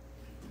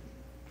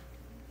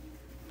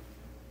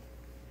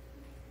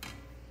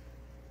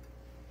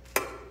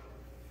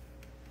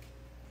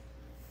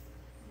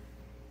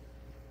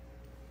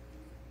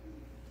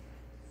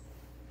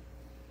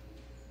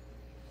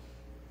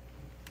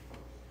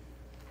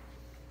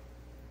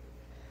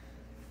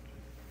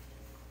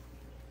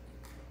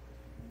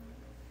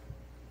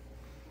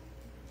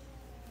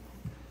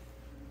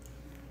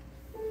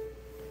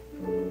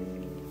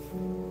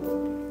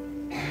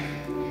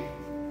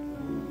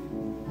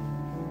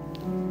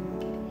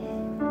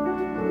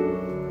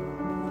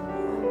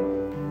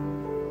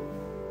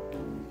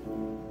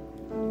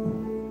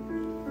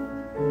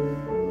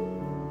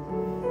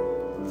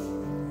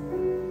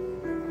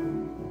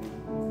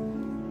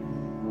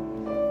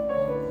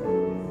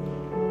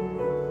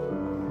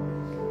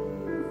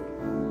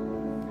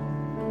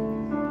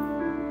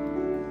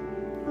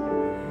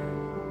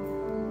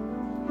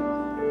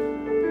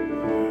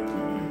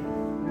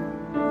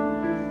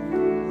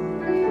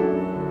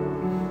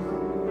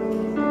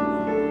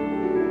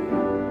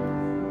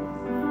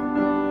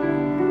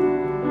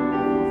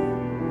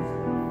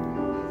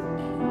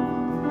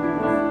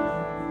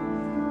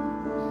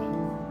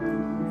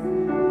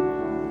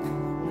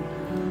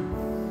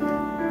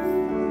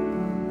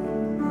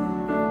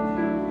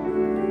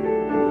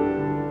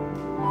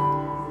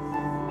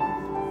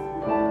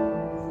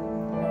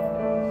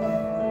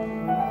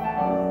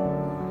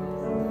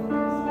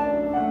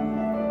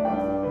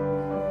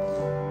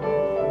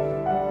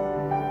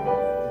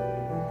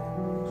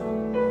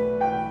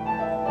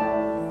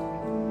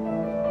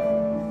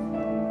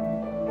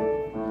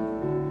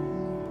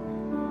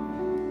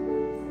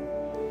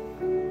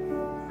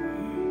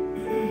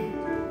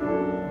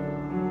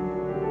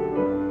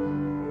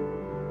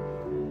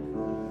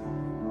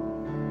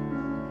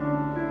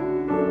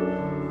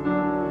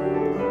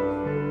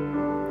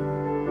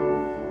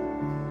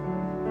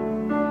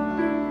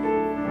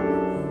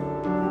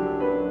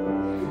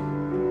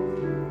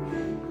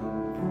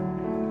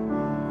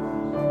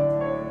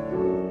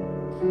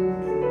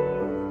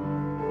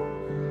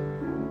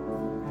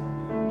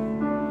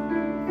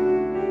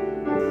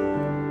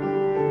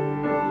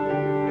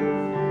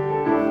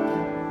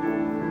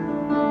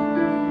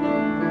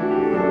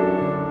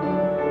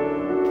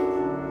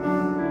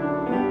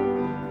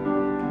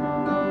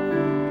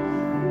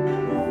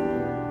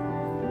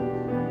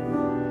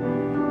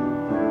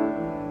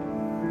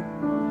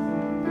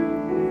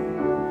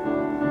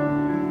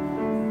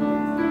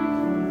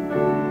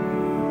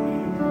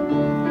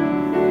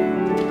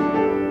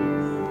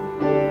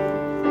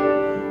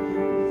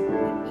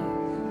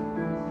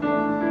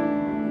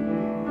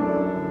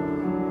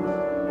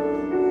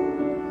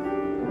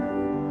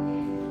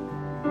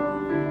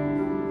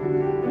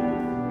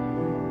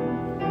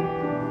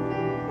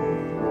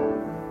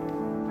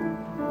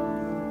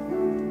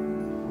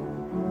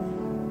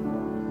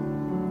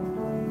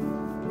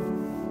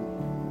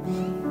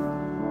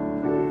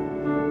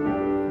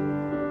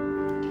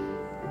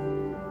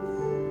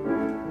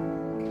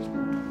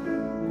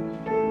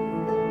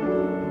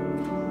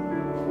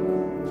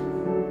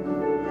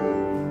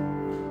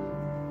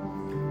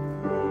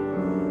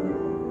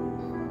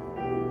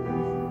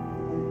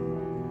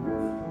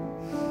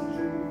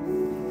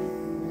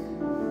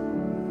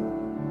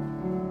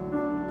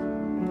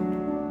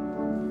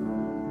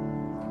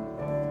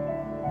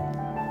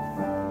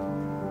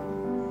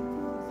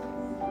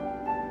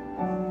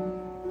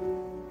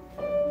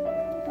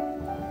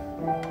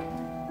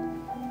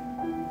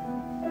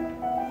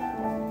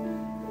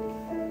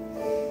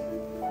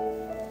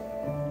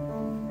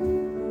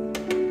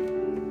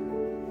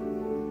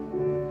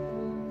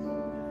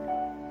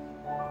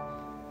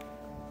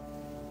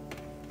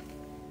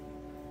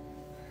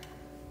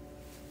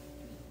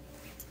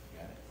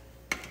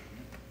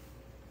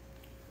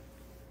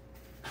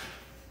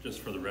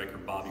 Just for the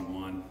record, Bobby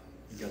won.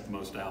 He got the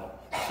most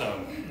out.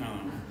 So,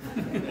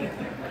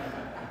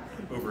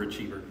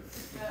 overachiever.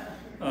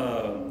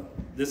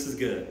 This is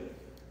good.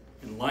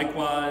 And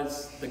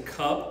likewise, the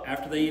cup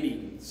after they had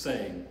eaten,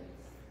 saying,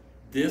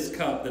 "This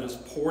cup that is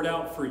poured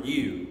out for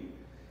you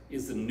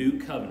is the new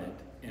covenant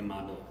in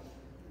my blood."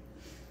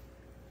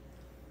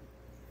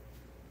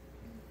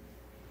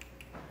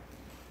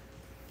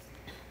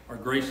 Our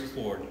gracious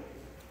Lord,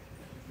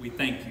 we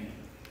thank you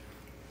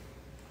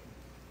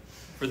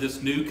for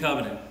this new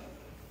covenant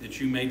that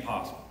you made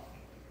possible.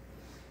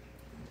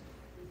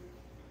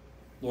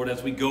 Lord,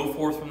 as we go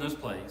forth from this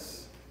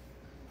place,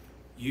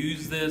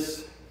 use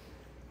this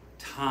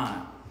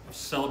time of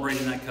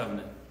celebrating that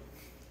covenant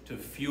to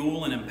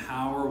fuel and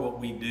empower what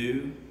we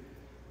do.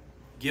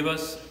 Give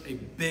us a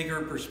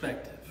bigger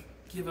perspective.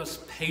 Give us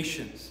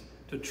patience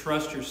to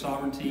trust your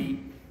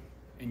sovereignty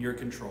and your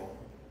control.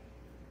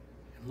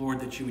 And Lord,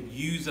 that you would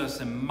use us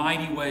in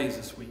mighty ways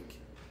this week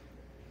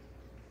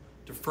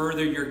to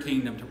further your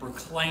kingdom, to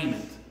proclaim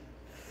it,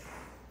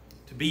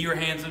 to be your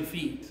hands and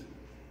feet,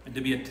 and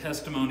to be a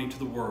testimony to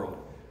the world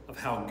of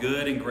how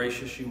good and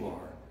gracious you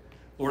are.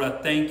 Lord, I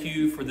thank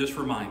you for this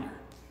reminder.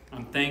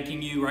 I'm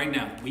thanking you right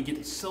now that we get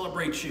to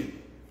celebrate you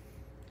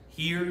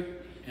here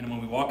and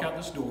when we walk out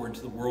this door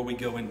into the world we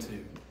go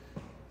into.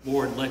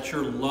 Lord, let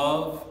your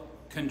love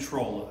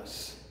control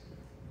us.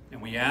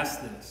 And we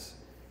ask this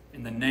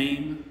in the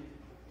name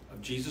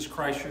of Jesus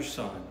Christ, your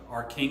Son,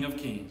 our King of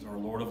Kings, our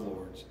Lord of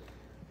Lords.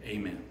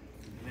 Amen.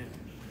 Amen.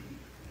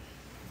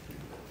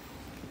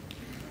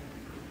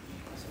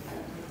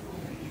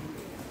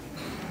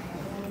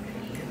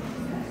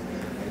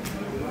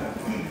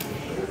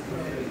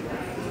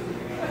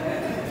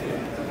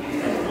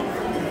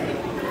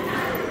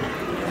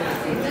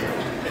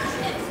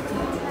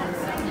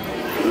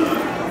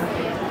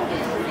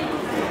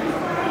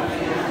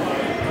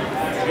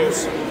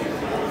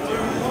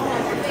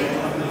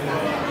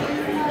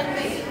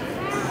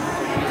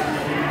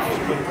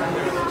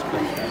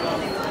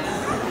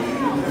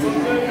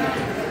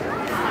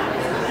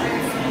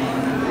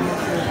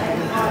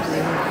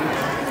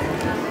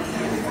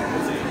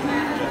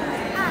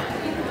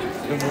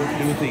 Don't know what to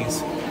do with these.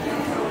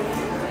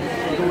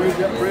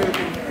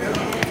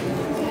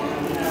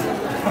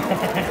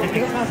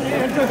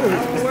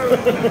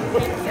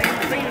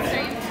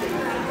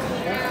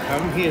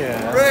 Come here.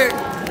 Rick.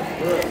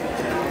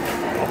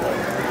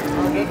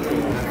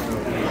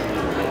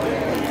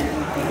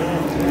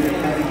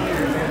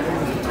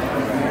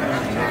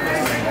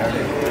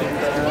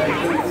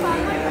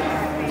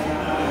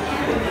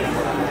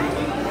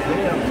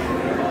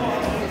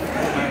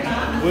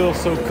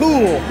 Will's so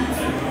cool.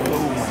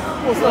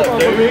 What's up,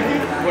 Uncle Ricky?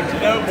 What you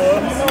know, boy?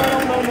 You know I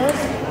don't know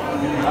nothing.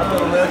 I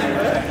know nothing.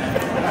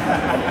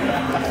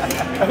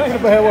 That ain't a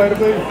bad way to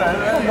be.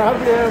 Not a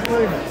bad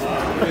thing.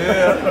 Yeah,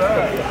 that's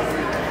right.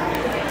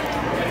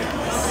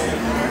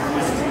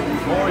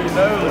 The more you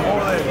know, the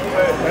more they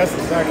expect. That's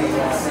exactly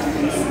right.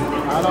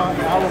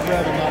 I would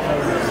rather not know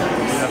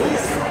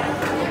this.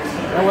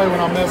 That way when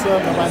I mess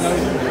up, nobody knows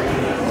it.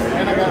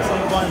 And I got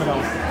something to blame it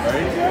on. There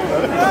you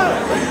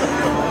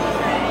go.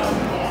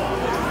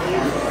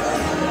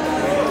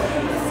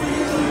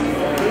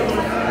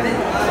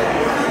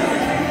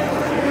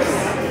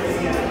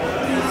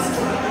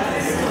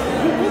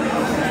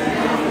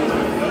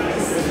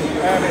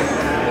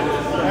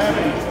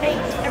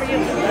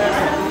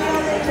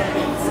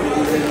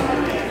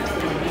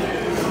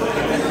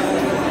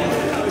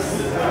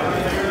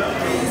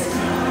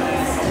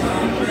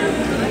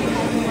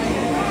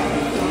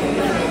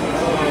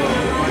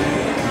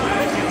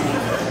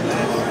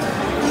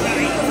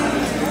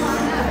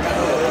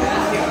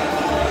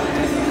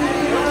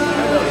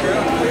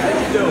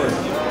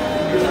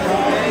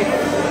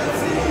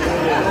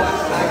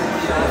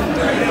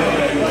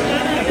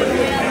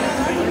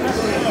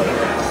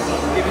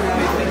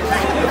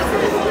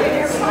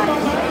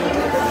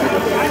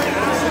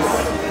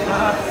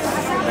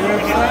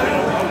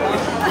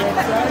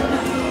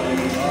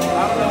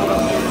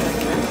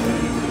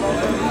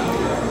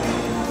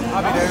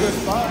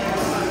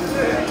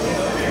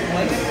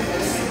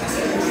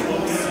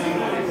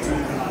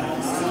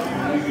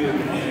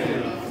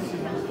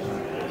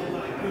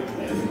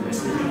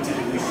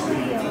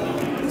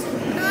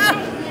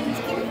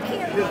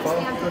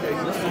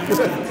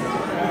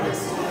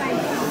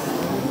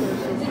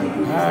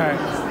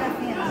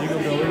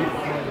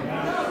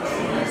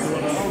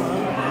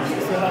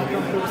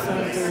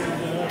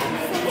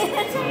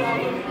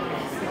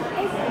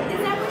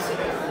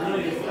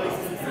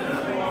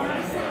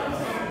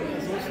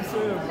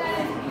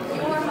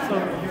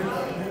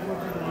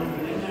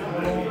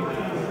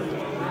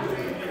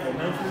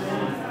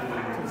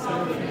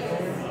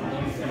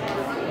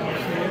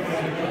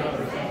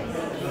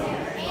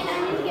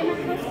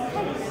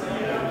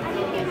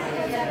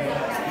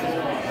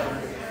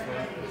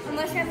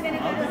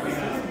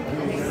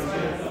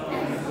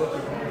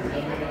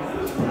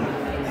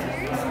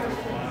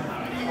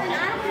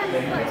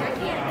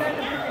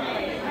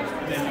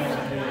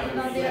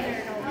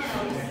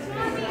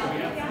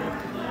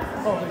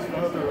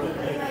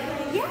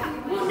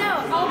 Yeah, well, no,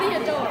 all the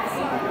adults.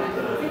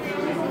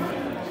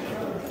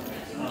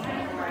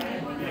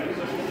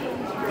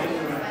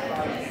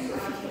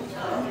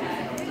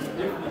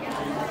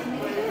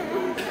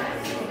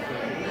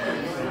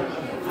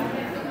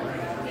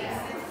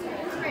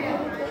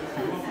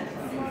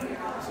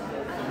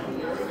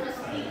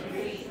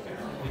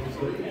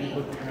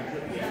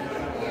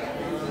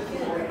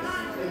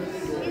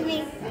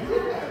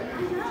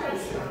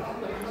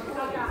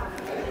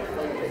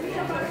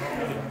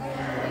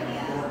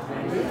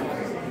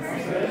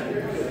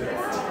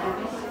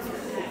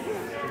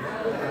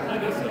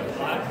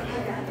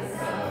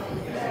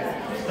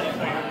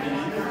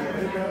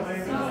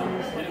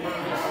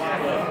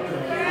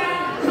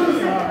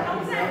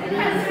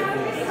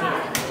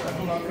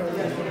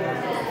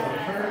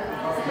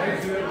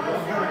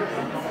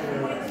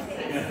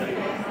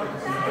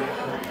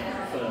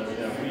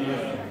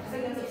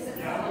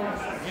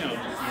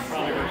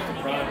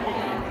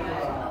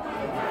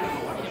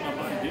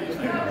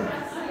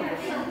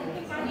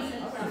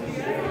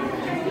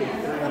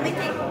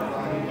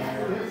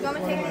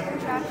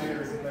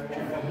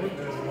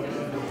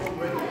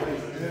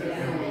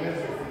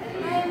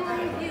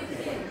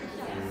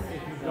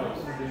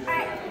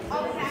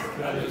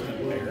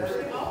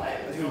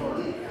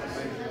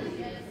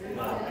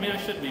 I mean, I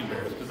shouldn't be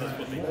embarrassed because that's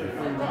what they do.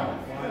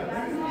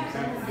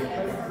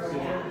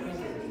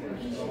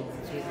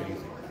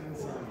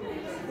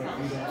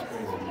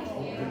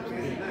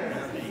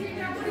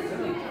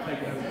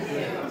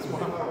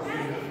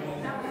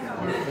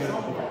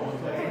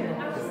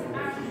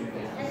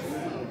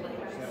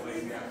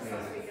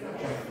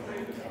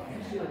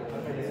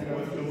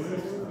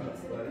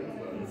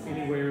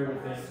 Anywhere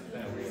within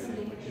that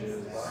region, which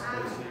is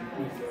basically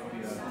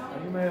Ethiopia.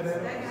 Are you mad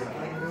at me? I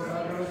can do what I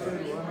do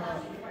too. Why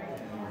not?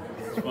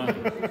 It's funny.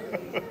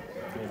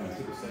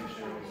 To the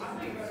Seychelles.